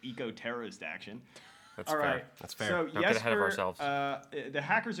like eco-terrorist action. That's fair. That's fair. So Don't get ahead of ourselves. The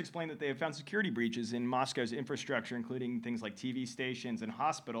hackers explain that they have found security breaches in Moscow's infrastructure, including things like TV stations and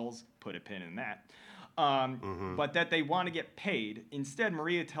hospitals. Put a pin in that. But that they want to get paid. Instead,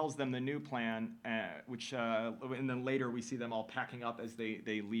 Maria tells them the new plan, and then later we see them all packing up as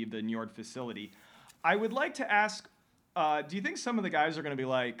they leave the Njord facility. I would like to ask, do you think some of the guys are going to be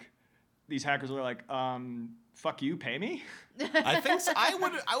like, these hackers are like, fuck you, pay me? I think so. I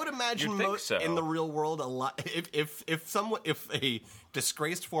would imagine in the real world a lot. If a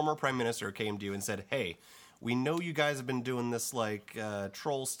disgraced former prime minister came to you and said, hey, we know you guys have been doing this like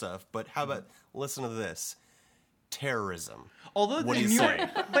troll stuff, but how about listen to this? Terrorism. Although what do you say?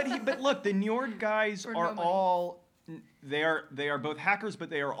 But look, the Njord guys are all they are both hackers, but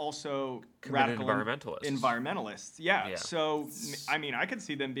they are also committed radical environmentalists. Yeah. So I mean, I could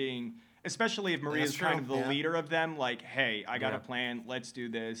see them being Especially if Maria's kind of the leader of them, like, hey, I got a plan, let's do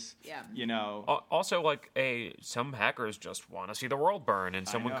this. Yeah. You know. Also, like, some hackers just want to see the world burn, and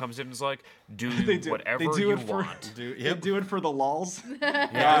someone comes in and is like, do whatever you want. They do it for the lulz.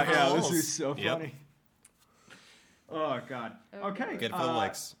 Yeah, this is so funny. Oh, God. Okay. Get it for the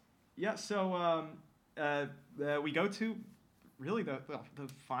likes. Yeah, so we go to really the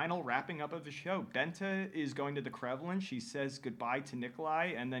final wrapping up of the show. Bente is going to the Kremlin. She says goodbye to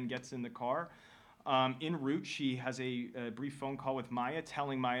Nikolai and then gets in the car. En route, she has a brief phone call with Maya,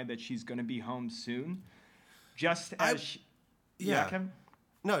 telling Maya that she's going to be home soon. Just as Kevin?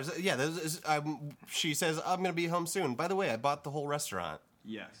 No, she says, I'm going to be home soon. By the way, I bought the whole restaurant.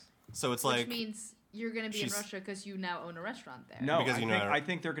 Yes. So it's Which means you're going to be in Russia because you now own a restaurant there. No, I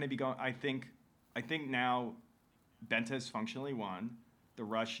think they're going to be going. I think now Bente has functionally won.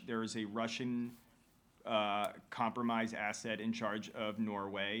 There is a Russian compromise asset in charge of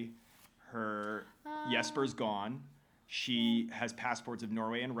Norway. Jesper's gone. She has passports of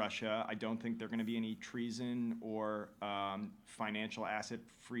Norway and Russia. I don't think there are going to be any treason or financial asset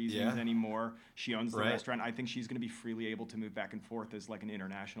freezings anymore. She owns the restaurant. I think she's going to be freely able to move back and forth as like an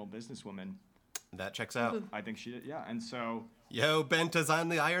international businesswoman. That checks out. I think she did, and so... Yo, Bente's on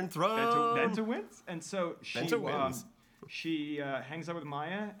the Iron Throne! Bente wins. And so she hangs out with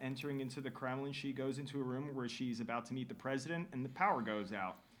Maya, entering into the Kremlin. She goes into a room where she's about to meet the president, and the power goes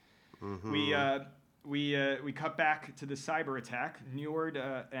out. Mm-hmm. We cut back to the cyber attack. Njord,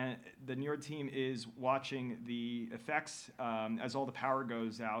 the Njord team is watching the effects as all the power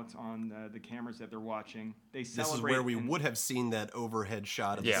goes out on the cameras that they're watching. They celebrate. This is where we would have seen that overhead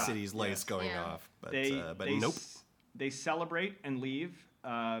shot of the city's lights going off, but nope. They celebrate and leave,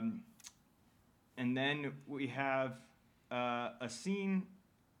 and then we have a scene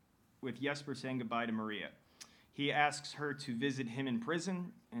with Jesper saying goodbye to Maria. He asks her to visit him in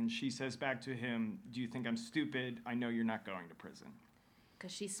prison, and she says back to him, do you think I'm stupid? I know you're not going to prison.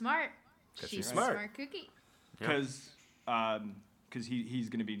 Because she's smart. She's smart. Smart cookie. Because he's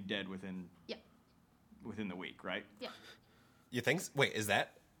going to be dead within the week, right? Yeah. You think? Wait, is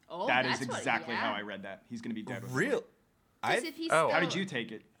that? Oh, that is exactly how I read that. He's going to be dead. Real? How did you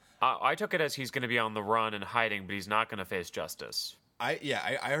take it? I took it as he's going to be on the run and hiding, but he's not going to face justice.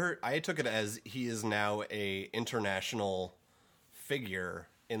 I took it as he is now a international figure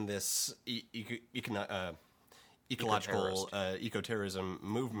in this ecological eco-terrorism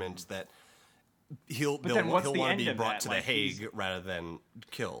movement that he'll want to be brought to the Hague rather than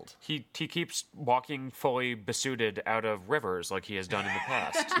killed. He keeps walking fully besuited out of rivers like he has done in the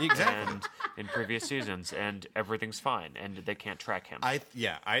past. Exactly. And in previous seasons, and everything's fine, and they can't track him. I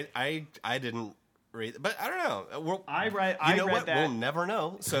didn't read, but I don't know. I read that. We'll never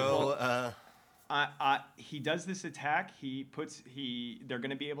know. So he does this attack. They're going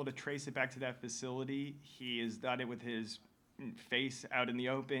to be able to trace it back to that facility. He has done it with his face out in the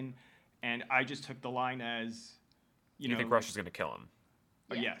open. And I just took the line as, you think Russia's going to kill him?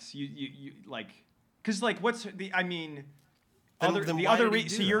 Yes, you like, because like, what's the? I mean, so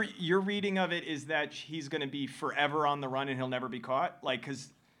your reading of it is that he's going to be forever on the run and he'll never be caught, like,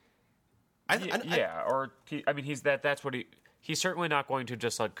 because. That's what he's certainly not going to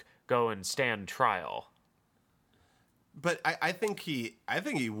just like go and stand trial. But I think he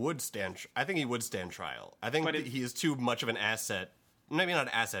would stand. I think he would stand trial. I think he is too much of an asset. Maybe not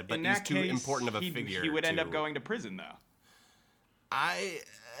an asset, but he's too important of a figure. He would end up going to prison, though.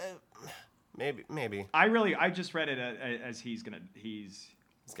 Maybe. I just read it as he's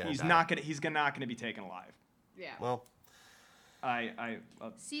not gonna be taken alive. Yeah. Well,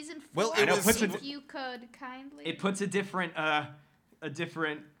 season 4. If you could kindly. It puts a different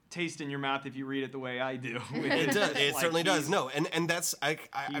taste in your mouth if you read it the way I do. It does. It certainly does. No, and that's I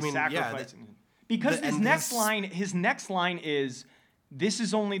mean, sacrificing him. Because his next line is, this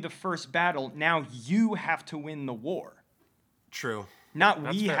is only the first battle. Now you have to win the war. True. Not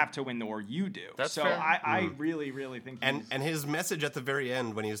we have to win the war. You do. That's so fair. I really, really think. And his message at the very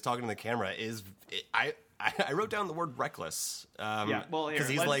end when he was talking to the camera is, I wrote down the word reckless. Because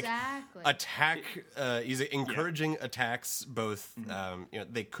he's like attack. He's encouraging attacks. Both,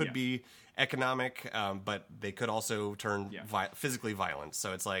 they could be economic, but they could also turn physically violent.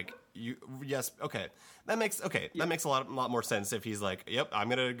 So it's like that makes a lot more sense if he's like, yep, I'm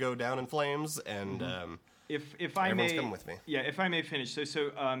gonna go down in flames and. If I everyone's may, coming with me. Yeah, if I may finish.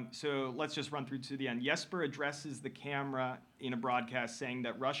 So let's just run through to the end. Jesper addresses the camera in a broadcast saying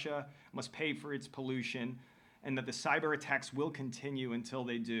that Russia must pay for its pollution and that the cyber attacks will continue until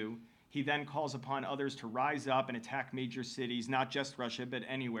they do. He then calls upon others to rise up and attack major cities, not just Russia, but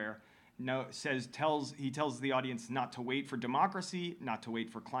anywhere. tells the audience not to wait for democracy, not to wait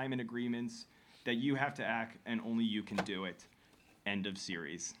for climate agreements, that you have to act and only you can do it. End of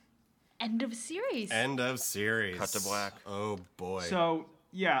series. End of series. End of series. Cut to black. Oh boy. So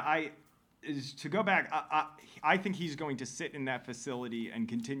yeah, to go back, I think he's going to sit in that facility and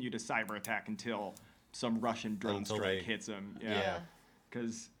continue to cyber attack until some Russian drone strike hits him. Yeah.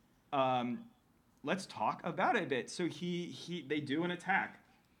 Because let's talk about it a bit. So they do an attack.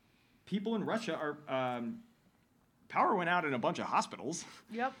 People in Russia are power went out in a bunch of hospitals.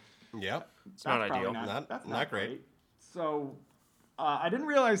 Yep. It's not ideal. That's not great. So I didn't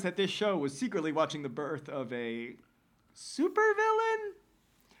realize that this show was secretly watching the birth of a supervillain.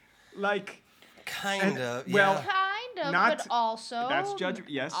 Like, kind of. Well, kind of, not, but also that's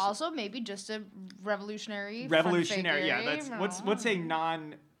yes. Also, maybe just a revolutionary. Yeah. That's what's a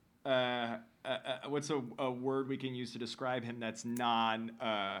non. What's a word we can use to describe him that's non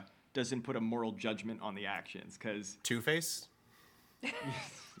doesn't put a moral judgment on the actions? Because Two-Face.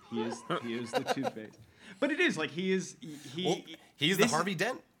 he is the Two-Face. But it is like he's the Harvey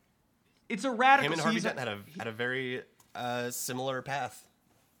Dent. It's a radical. Him and Harvey Dent had a very similar path.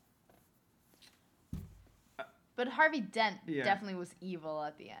 But Harvey Dent definitely was evil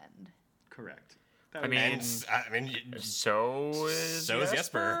at the end. Correct. I mean, so is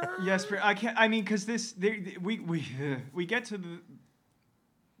Jesper. Jesper, I can't. I mean, because we get to the.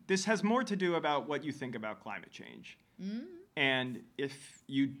 This has more to do about what you think about climate change. Mm. And if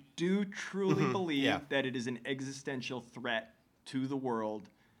you do truly believe that it is an existential threat to the world,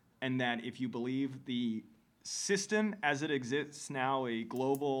 and that if you believe the system as it exists now, a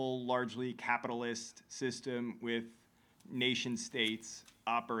global, largely capitalist system with nation states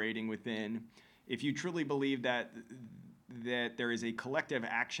operating within, if you truly believe that there is a collective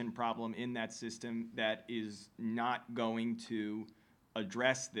action problem in that system that is not going to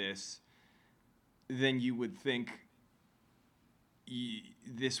address this, then you would think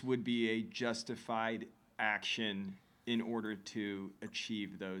this would be a justified action in order to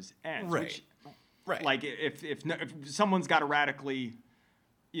achieve those ends. Right. Right. Like if someone's got to radically,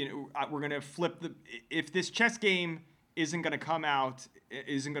 we're going to flip if this chess game isn't going to come out,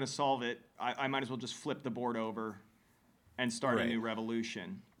 isn't going to solve it, I might as well just flip the board over and start a new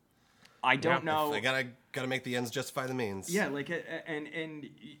revolution. I don't know. I gotta make the ends justify the means. Yeah, like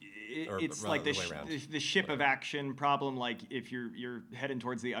it's like the ship of action problem. Like if you're heading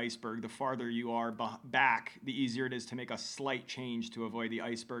towards the iceberg, the farther you are back, the easier it is to make a slight change to avoid the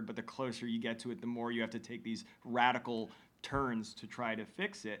iceberg. But the closer you get to it, the more you have to take these radical turns to try to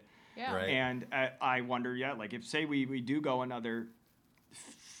fix it. Yeah. Right. And I wonder, like if say we do go another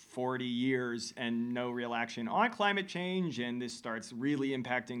 40 years and no real action on climate change, and this starts really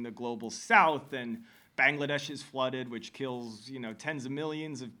impacting the global south, and Bangladesh is flooded, which kills tens of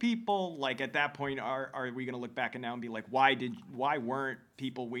millions of people. Like at that point, are we going to look back and now and be like, why weren't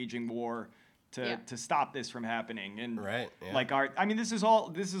people waging war to stop this from happening? And this is all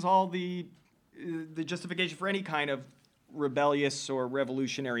the justification for any kind of rebellious or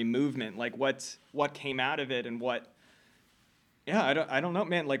revolutionary movement. Like what came out of it and what. Yeah, I don't know,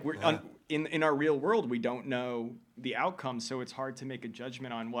 man. Like we're in our real world, we don't know the outcome, so it's hard to make a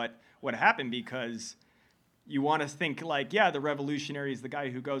judgment on what happened, because you want to think like, the revolutionary is the guy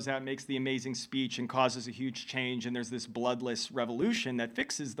who goes out, makes the amazing speech, and causes a huge change, and there's this bloodless revolution that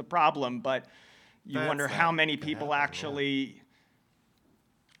fixes the problem. But you wonder how many people actually.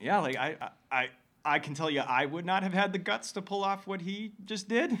 Yeah, like I can tell you, I would not have had the guts to pull off what he just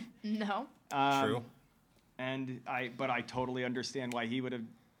did. No. True. But I totally understand why he would have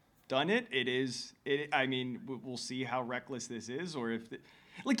done it. I mean, we'll see how reckless this is, or if,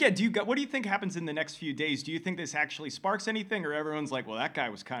 what do you think happens in the next few days? Do you think this actually sparks anything, or everyone's like, well, that guy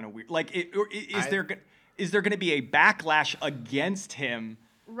was kind of weird? Like, is there going to be a backlash against him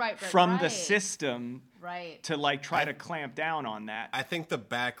from the system? Right. To try to clamp down on that. I think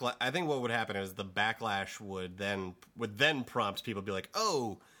I think what would happen is the backlash would then prompt people to be like,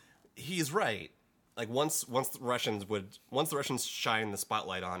 oh, he's right. Like once the Russians shine the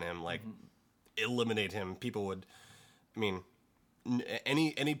spotlight on him, like eliminate him, people would. I mean,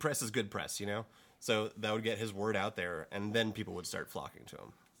 any press is good press, So that would get his word out there, and then people would start flocking to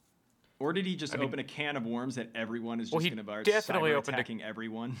him. Or did he just open a can of worms that everyone is just going to cyber attacking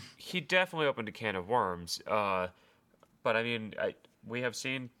everyone? He definitely opened a can of worms. But I mean, we have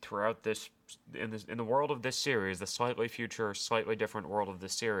seen throughout this in the world of this series, the slightly future, slightly different world of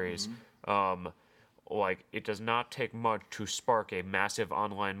this series. Like, it does not take much to spark a massive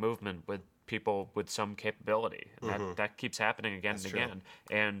online movement with people with some capability. And that keeps happening again and again,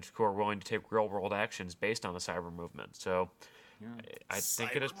 and who are willing to take real-world actions based on the cyber movement. So, I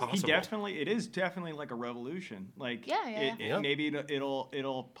think it is possible. It is definitely like a revolution. Like, Yeah. Maybe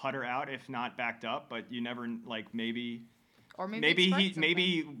it'll putter out if not backed up, but you never like maybe. Or maybe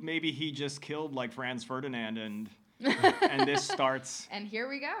he just killed like Franz Ferdinand and this starts. And here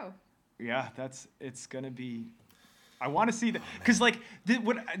we go. Yeah, it's gonna be. I want to see that because like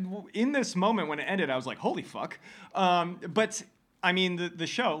in this moment when it ended, I was like, holy fuck. But I mean the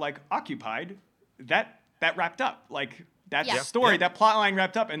show like Occupied that wrapped up like. That story, that plot line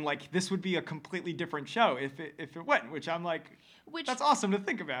wrapped up, and like this would be a completely different show if it went. Which I'm like, that's awesome to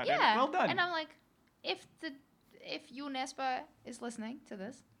think about. Yeah, and well done. And I'm like, if UNESCO is listening to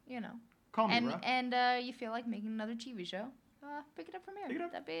this, call me, bro. And you feel like making another TV show, pick it up from here.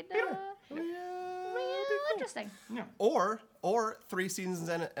 That'd be real interesting. Yeah. Or 3 seasons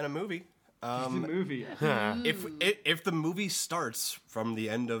and a movie. The movie. If the movie starts from the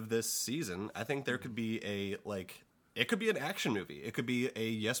end of this season, I think there could be it could be an action movie. It could be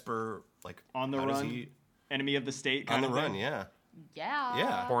a Jesper like on the run, enemy of the state kind of run. Thing. Yeah.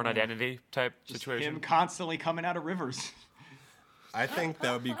 Yeah. Born Identity type Just situation. Him constantly coming out of rivers. I think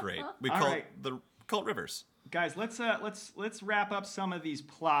that would be great. We call it Rivers. Guys, let's wrap up some of these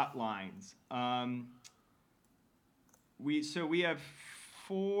plot lines. We have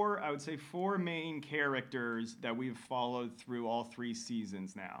four main characters that we've followed through all 3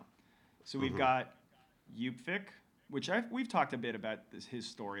 seasons now. So we've got Yupvik, which we've talked a bit about his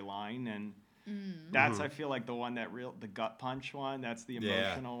storyline, and that's I feel like the one the gut punch one. That's the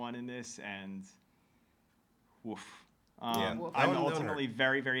emotional one in this, and woof. I'm ultimately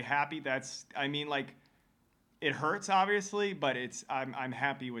very, very happy. It hurts obviously, but I'm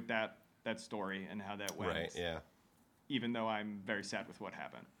happy with that story and how that went. Right. Yeah. Even though I'm very sad with what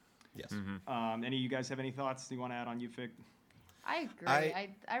happened. Yes. Any of you guys have any thoughts you want to add on Yupvik? I agree.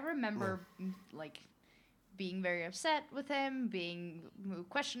 I remember like being very upset with him,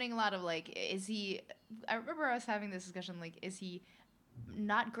 questioning a lot of like, is he? I remember us having this discussion like, is he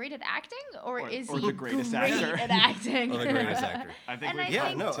not great at acting, or is he the greatest great actor? at acting? Or the greatest actor. I think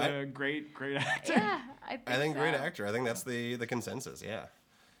a great actor. Yeah, I think great actor. I think that's the consensus. Yeah.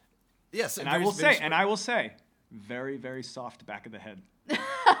 Yes, and I will say, very, very soft back of the head.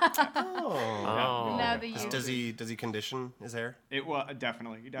 Now does he condition his hair?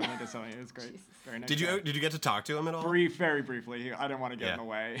 Definitely. He definitely did something. It was great. Very nice. Did you get to talk to him at all? Very briefly. I didn't want to get in the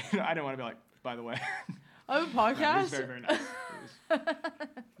way. I didn't want to be like, by the way. Oh, podcast. It was very, very nice. It was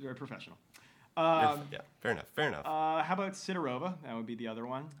very professional. Fair enough. How about Sidorova? That would be the other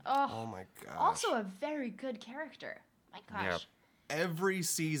one. Oh my gosh. Also a very good character. My gosh. Yep. Every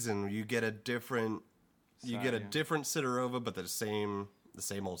season you get a different Sidorova, but the same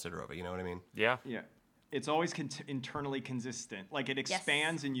old Sidorova. You know what I mean? Yeah. Yeah. It's always internally consistent. Like it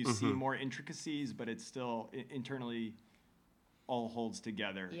expands and you see more intricacies, but it's still internally all holds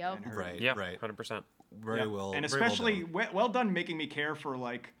together. Yep. Right. Yeah. Right. 100%. Very well. And especially well done making me care for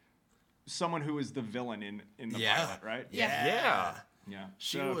like someone who is the villain in the pilot, right? Yeah. Yeah.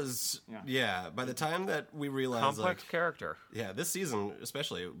 She was. Yeah. By the time that we realized, complex character. Yeah. This season,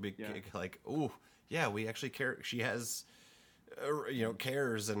 especially, like, oh, yeah, we actually care. She has,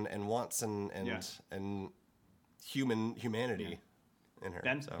 cares and wants and humanity in her.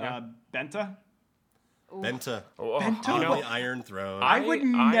 Benta. Benta. Benta. On the Iron Throne. I would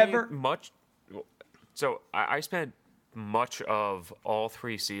never. So I spent much of all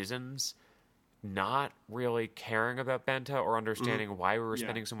 3 seasons not really caring about Benta or understanding why we were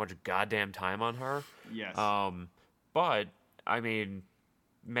spending so much goddamn time on her. Yes. But I mean,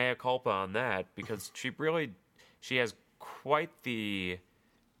 mea culpa on that, because she has quite the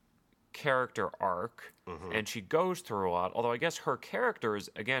character arc, and she goes through a lot. Although I guess her character is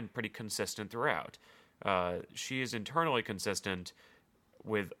again pretty consistent throughout. She is internally consistent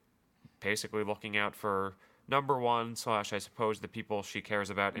with basically looking out for number one / I suppose the people she cares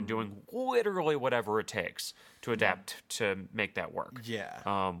about and doing literally whatever it takes to adapt to make that work.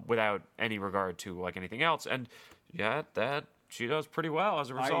 Yeah. Without any regard to like anything else. And that she does pretty well as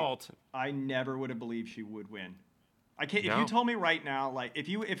a result. I never would have believed she would win. I can't. If you told me right now, like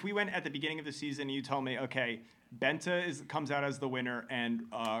if we went at the beginning of the season and you told me, okay, Benta comes out as the winner and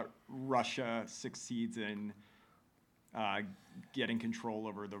Russia succeeds in getting control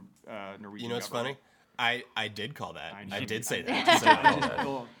over the Norwegian. You know what's funny? I did call that. I did say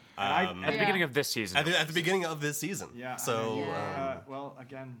that. At the beginning of this season. At the beginning of this season. Yeah. So, well,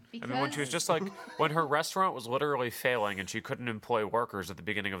 again. I mean, when she was just like, when her restaurant was literally failing and she couldn't employ workers at the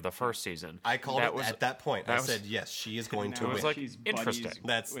beginning of the first season. I called it at that point. I said, yes, she is going to win. It was like, she's interesting.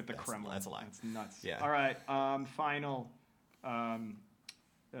 With the Kremlin. That's a lie. That's nuts. Yeah. All right. Final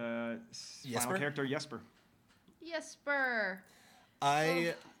character, Jesper. Jesper.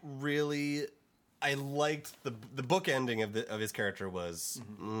 I liked the book ending of his character was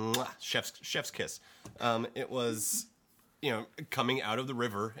chef's kiss. It was, coming out of the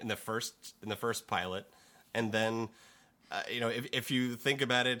river in the first pilot, and then if you think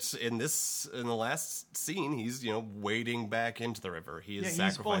about it in the last scene, he's wading back into the river. He is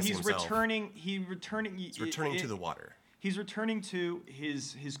sacrificing himself. He's returning to the water. He's returning to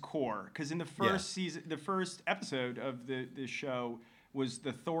his core, because in the first season, the first episode of the show was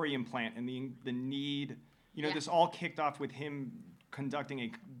the thorium plant and the need. This all kicked off with him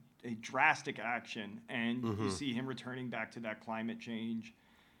conducting a drastic action, and you see him returning back to that climate change,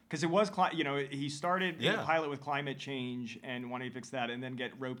 because it was he started the pilot with climate change and wanting to fix that, and then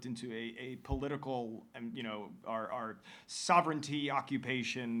get roped into a political and our sovereignty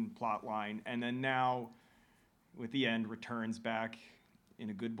occupation plot line, and then now, with the end, returns back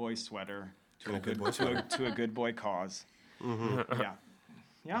in a good boy sweater to a good boy cause. Mm-hmm.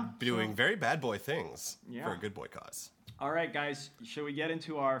 Yeah. Doing very bad boy things for a good boy cause. All right, guys. Shall we get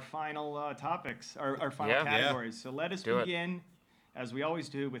into our final topics, our final categories? So let us begin, as we always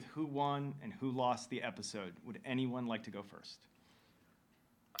do, with who won and who lost the episode. Would anyone like to go first?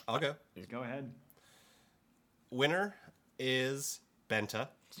 I'll go. Go ahead. Winner is Benta,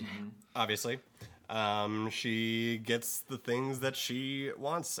 obviously. She gets the things that she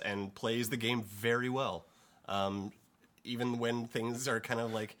wants and plays the game very well. Even when things are kind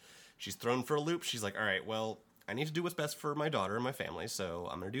of like she's thrown for a loop, she's like, all right, well, I need to do what's best for my daughter and my family, so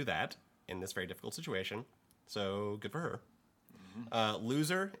I'm going to do that in this very difficult situation. So good for her.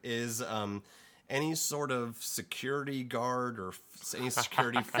 Loser is any sort of security guard or any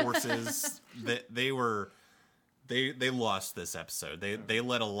security forces that they lost this episode. They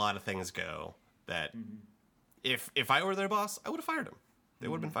let a lot of things go that if I were their boss, I would have fired them. They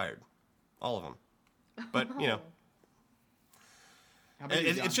would have been fired. All of them. But,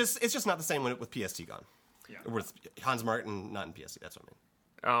 it's just not the same with PST gone. Yeah. With Hans Martin not in PST, that's what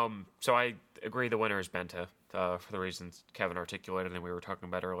I mean. So I agree the winner is Benta, for the reasons Kevin articulated and we were talking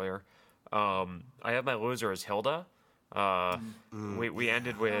about earlier. I have my loser as Hilda. We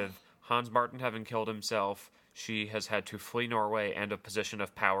ended with Hans Martin having killed himself. She has had to flee Norway and a position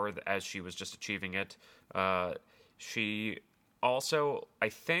of power as she was just achieving it. She also, I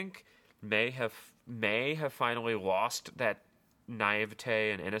think, may have finally lost that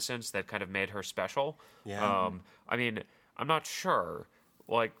naivete and innocence that kind of made her special. Yeah. I mean, I'm not sure.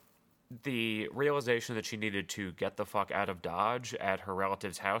 Like, the realization that she needed to get the fuck out of Dodge at her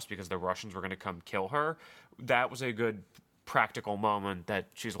relative's house because the Russians were going to come kill her, that was a good practical moment that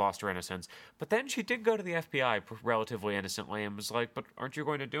she's lost her innocence. But then she did go to the FBI relatively innocently and was like, but aren't you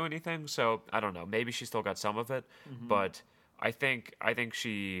going to do anything? So, I don't know. Maybe she still got some of it, but I think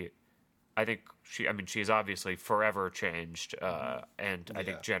she is obviously forever changed, and I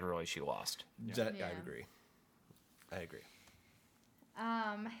think generally she lost. Yeah. I agree.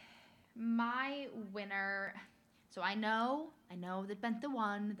 My winner. So I know that Benta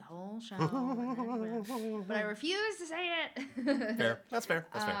won the whole show, but I refuse to say it. Fair. That's fair.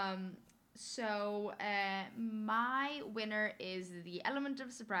 So my winner is the element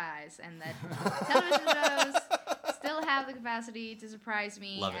of surprise, and that television shows still have the capacity to surprise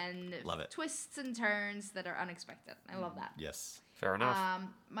me Love it. Twists and turns that are unexpected. I love that. Yes. Fair enough.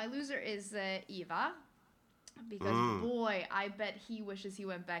 My loser is Eva. Because, boy, I bet he wishes he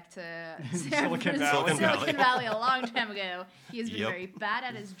went back to Silicon Valley a long time ago. He has been very bad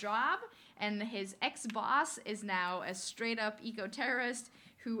at his job, and his ex-boss is now a straight-up eco-terrorist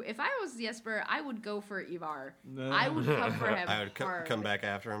who, if I was Jesper, I would go for Ivar. I would come for him. I would come back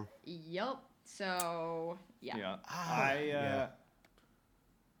after him. Yup. So, yeah.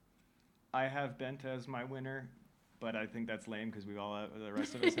 I have Benta as my winner, but I think that's lame because the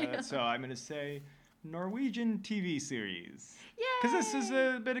rest of us had it. So I'm going to say Norwegian TV series. Yeah. Because this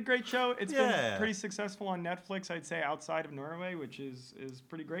has been a great show. It's been pretty successful on Netflix, I'd say, outside of Norway, which is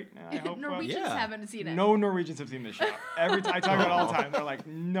pretty great. I hope Norwegians haven't seen it. No Norwegians have seen this show. I talk about it all the time. They're like,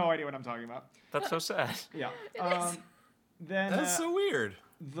 no idea what I'm talking about. That's so sad. Yeah. Then that's so weird.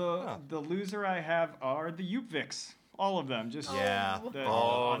 The loser I have are the Yupviks. All of them. Just the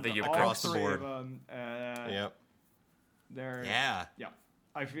Yupviks. Across the board. Yep.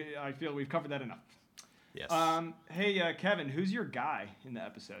 I feel we've covered that enough. Yes. Hey, Kevin, who's your guy in the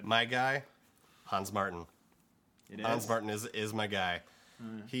episode? My guy, Hans Martin. It is? Hans Martin is my guy.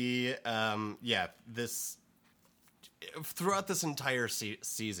 He, this throughout this entire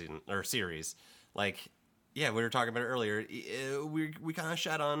season or series, we were talking about it earlier. We kind of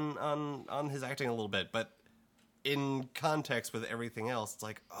shat on his acting a little bit, but in context with everything else, it's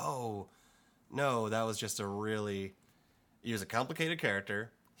like, oh, no, that was just he was a complicated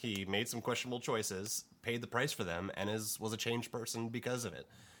character. He made some questionable choices, paid the price for them, and was a changed person because of it.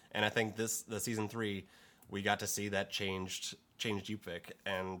 And I think the season 3, we got to see that changed Yupik.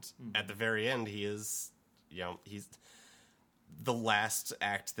 And at the very end, he's the last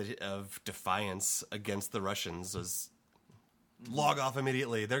act of defiance against the Russians was log off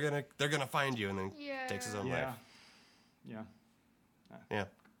immediately. They're gonna find you, and then takes his own life. Yeah.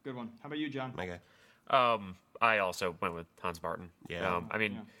 Good one. How about you, John? My guy. I also went with Hans Barton. Yeah.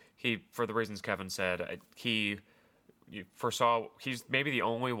 He, for the reasons Kevin said, he foresaw. He's maybe the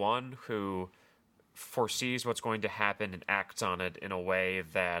only one who foresees what's going to happen and acts on it in a way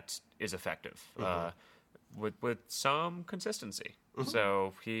that is effective, with some consistency.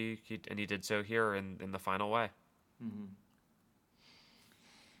 So he did so here in the final way.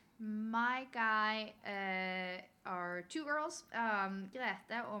 My guy are 2 girls, Greta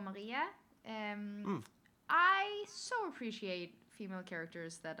and Maria. I so appreciate female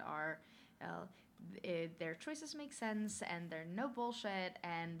characters that are, their choices make sense and they're no bullshit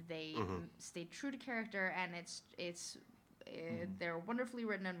and they stay true to character, and they're wonderfully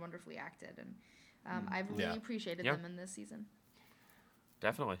written and wonderfully acted, and I've really appreciated them in this season.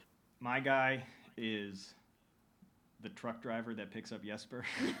 Definitely. My guy is the truck driver that picks up Jesper.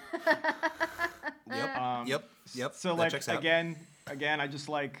 Yep. So like again, I just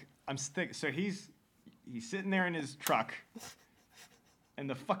like so he's sitting there in his truck, and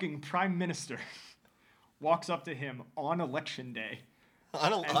the fucking prime minister walks up to him on election day.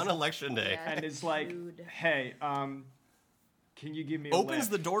 On election day, and is like, "Hey, can you give me?" Opens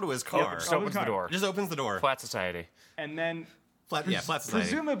the door to his car. Just opens the door. Just opens the door. Flat society. And then flat society.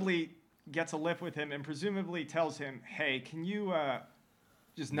 Presumably gets a lift with him, and presumably tells him, "Hey, can you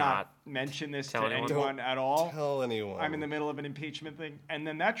just not mention this to anyone at all? Tell anyone. I'm in the middle of an impeachment thing." And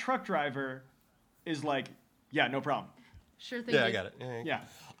then that truck driver is like, "Yeah, no problem. Sure thing." Yeah, I got it. Yeah.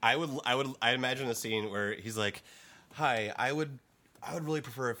 I imagine a scene where he's like, "Hi, I would really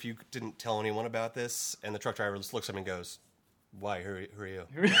prefer if you didn't tell anyone about this." And the truck driver just looks at him and goes, "Why? Who are you?"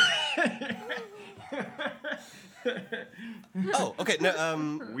 Oh, okay.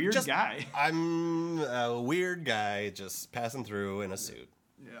 No, weird guy. I'm a weird guy just passing through in a suit.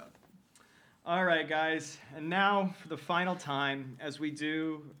 Yeah. All right, guys. And now for the final time, as we've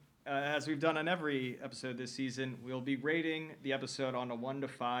done on every episode this season, we'll be rating the episode on a 1 to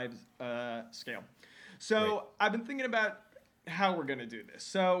 5 scale. So I've been thinking about how we're going to do this.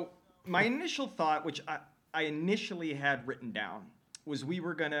 So my initial thought, which I initially had written down, was we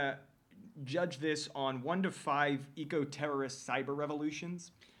were going to judge this on 1 to 5 eco-terrorist cyber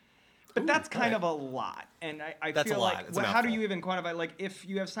revolutions. But that's kind of a lot. And I feel like, how do you even quantify? Like, if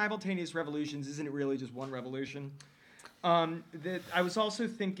you have simultaneous revolutions, isn't it really just one revolution? I was also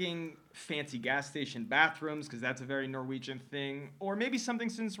thinking fancy gas station bathrooms, because that's a very Norwegian thing. Or maybe something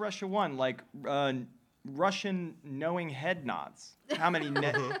since Russia won, like Russian knowing head nods. How many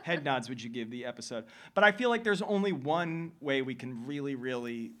head nods would you give the episode? But I feel like there's only one way we can really,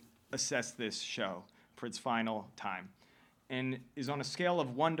 really assess this show for its final time, and is on a scale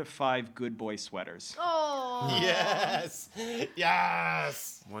of 1 to 5 good boy sweaters. Oh. Yes.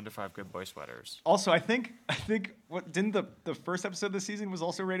 1 to 5 good boy sweaters. Also, I think what didn't the first episode of the season was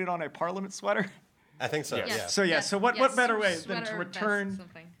also rated on a Parliament sweater? I think so. Yes. Yeah. So what better way than to return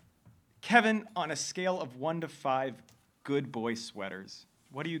Kevin on a scale of 1 to 5 good boy sweaters?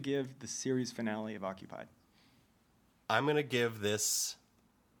 What do you give the series finale of Occupied? I'm gonna give this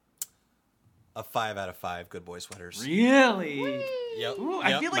a 5 out of 5 good boy sweaters. Really? Whee! Yep. Ooh,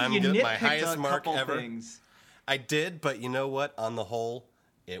 I feel like you nitpicked my highest mark couple ever. Things. I did, but you know what? On the whole,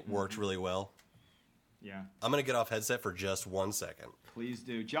 it worked really well. Yeah. I'm gonna get off headset for just 1 second. Please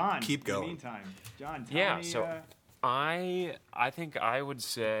do, John. Keep going. In the meantime, John. Tell me, So I think I would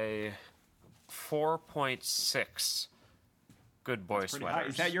say 4.6 good boy That's pretty sweaters. high.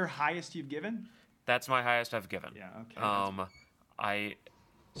 Is that your highest you've given? That's my highest I've given. Yeah. Okay.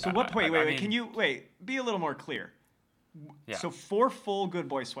 Wait. Can you be a little more clear? Yeah. So 4 full good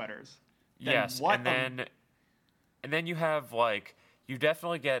boy sweaters. Yes, and then you have you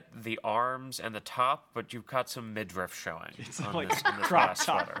definitely get the arms and the top, but you've got some midriff showing. It's on like this, a crop last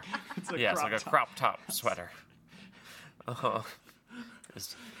top. sweater. It's like a crop top sweater.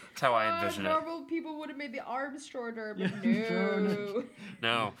 That's how I envision it. Normal people would have made the arms shorter, but no.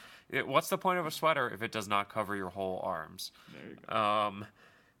 No. What's the point of a sweater if it does not cover your whole arms? There you go.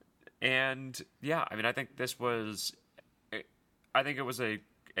 And yeah, I think this was, I think it was a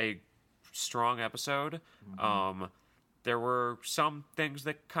strong episode. Mm-hmm. There were some things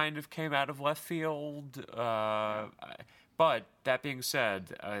that kind of came out of left field, but But that being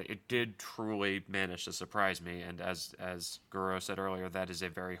said, it did truly manage to surprise me, and as Guro said earlier, that is a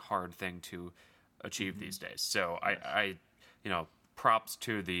very hard thing to achieve these days. So I props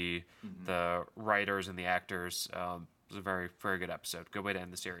to the writers and the actors. It was a very, very good episode. Good way to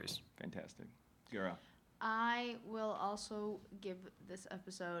end the series. Fantastic. Guro. I will also give this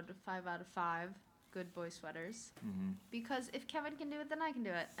episode 5 out of 5 good boy sweaters. Because if Kevin can do it, then I can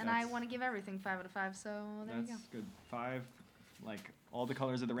do it. And I want to give everything 5 out of 5, so there you go. That's good. 5, like all the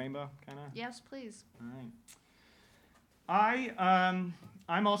colors of the rainbow, kind of? Yes, please. All right.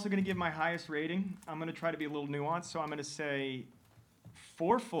 I'm also going to give my highest rating. I'm going to try to be a little nuanced, so I'm going to say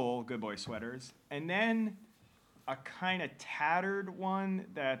 4 full good boy sweaters, and then a kind of tattered one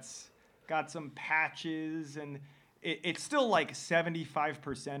that's got some patches, and it's still like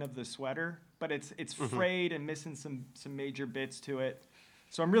 75% of the sweater, but it's frayed and missing some major bits to it.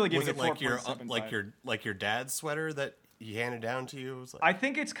 So I'm really giving it 4.75. like your dad's sweater that he handed down to you? It was like, I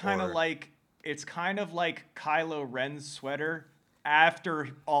think it's kind of like Kylo Ren's sweater after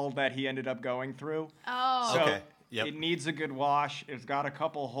all that he ended up going through. Oh. So okay. Yep. It needs a good wash. It's got a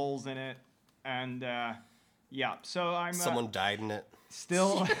couple holes in it, and yeah. So I'm someone died in it.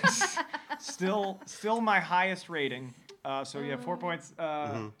 Still my highest rating. So you have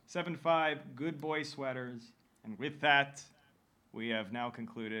 4.75 good boy sweaters, and with that, we have now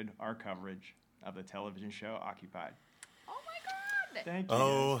concluded our coverage of the television show Occupied. Oh my God! Thank you.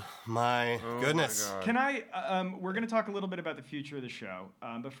 Oh my goodness! My God. Can I? We're going to talk a little bit about the future of the show,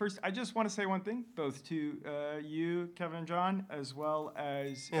 but first, I just want to say one thing, both to you, Kevin and John, as well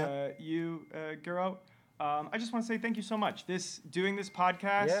as you, Guro. I just want to say thank you so much. Doing this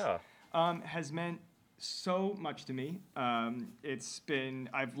podcast has meant so much to me.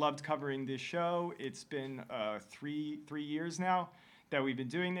 I've loved covering this show. It's been 3 years now that we've been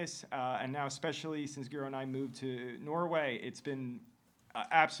doing this, and now especially since Guro and I moved to Norway, it's been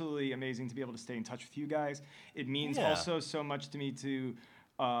absolutely amazing to be able to stay in touch with you guys. It means also so much to me to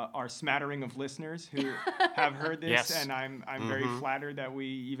our smattering of listeners who have heard this, and I'm very flattered that we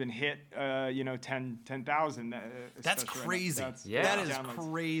even hit 10,000. That's crazy. That is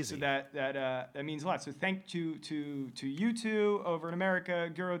crazy. So that means a lot. So thank you to you two over in America,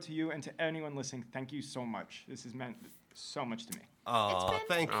 Guro, to you, and to anyone listening. Thank you so much. This has meant so much to me. Oh,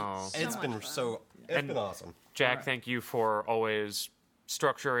 thank you. It's been awesome. Jack, thank you for always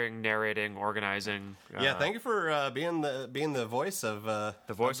structuring, narrating, organizing. Thank you for being the voice of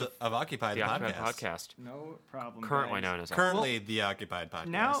Occupied the podcast. podcast. No problem. Currently guys. known as the Occupied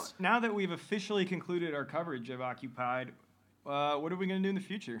podcast. Now that we've officially concluded our coverage of Occupied, what are we going to do in the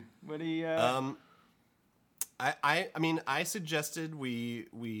future? What do you? I mean, I suggested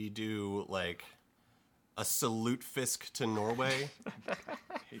we do like a salute Fisk to Norway. I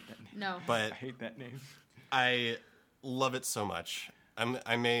hate that name. No. But I hate that name. I love it so much.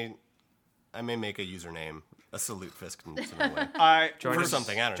 I may make a username, a salute Fisk to Norway. Join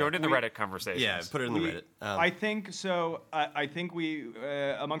something. I don't know. Join in the Reddit conversation. Yeah, put it in the Reddit. I think so. I think we,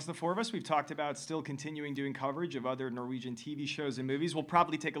 amongst the 4 of us, we've talked about still continuing doing coverage of other Norwegian TV shows and movies. We'll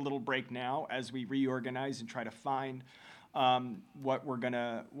probably take a little break now as we reorganize and try to find what we're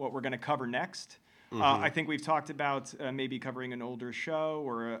gonna cover next. I think we've talked about maybe covering an older show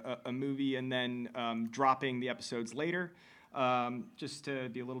or a movie and then dropping the episodes later. Just to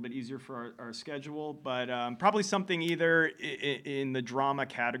be a little bit easier for our schedule, but probably something either in the drama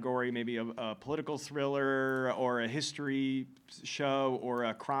category, maybe a political thriller or a history show or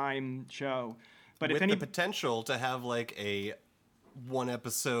a crime show. But with the potential to have like a 1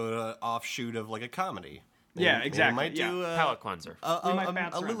 episode offshoot of like a comedy. Yeah, exactly. We might do palate cleanser. A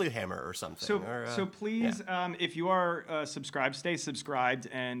Lilyhammer or something. So please, if you are subscribed, stay subscribed,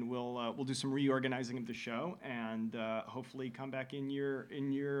 and we'll do some reorganizing of the show, and hopefully come back in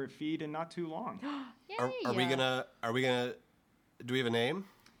your feed in not too long. Are we gonna? Do we have a name?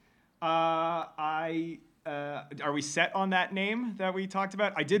 Are we set on that name that we talked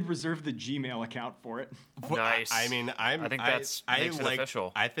about? I did reserve the Gmail account for it. Nice. I mean, I think that's makes it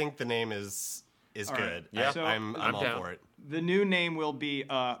official. I think the name is all good. Right. Yeah, so I'm all down for it. The new name will be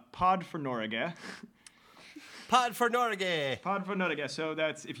Pod for Norge. Pod for Norge. Pod for Norge. So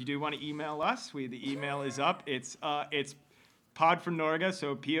that's if you do want to email us, the email is up. It's Pod for Norge.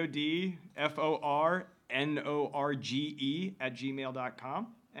 So PODFORNORGE@gmail.com,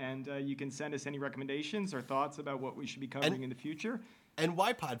 and you can send us any recommendations or thoughts about what we should be covering in the future. And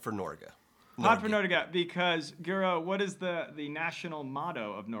why Pod for Norge? Pod for Norge because Guro, what is the national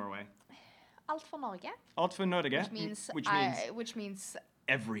motto of Norway? Alt for Norge. Alt for Norge, Which means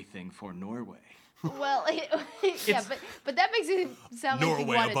everything for Norway. Well, yeah, but that makes it sound like you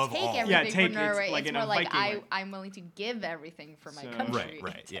want to take everything from Norway. It's more like I'm willing to give everything for my country.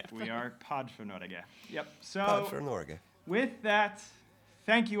 Right, yeah. We are Pod for Norge. Yep. So Pod for Norge. With that,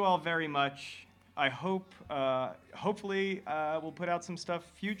 thank you all very much. I hope, hopefully, we'll put out some stuff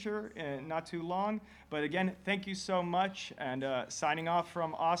future, not too long. But again, thank you so much. And signing off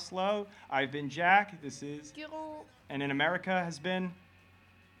from Oslo, I've been Jack. This is Giro. And in America has been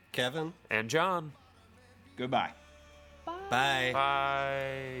Kevin and John. Goodbye. Bye.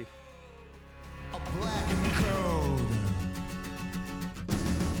 Bye. Bye.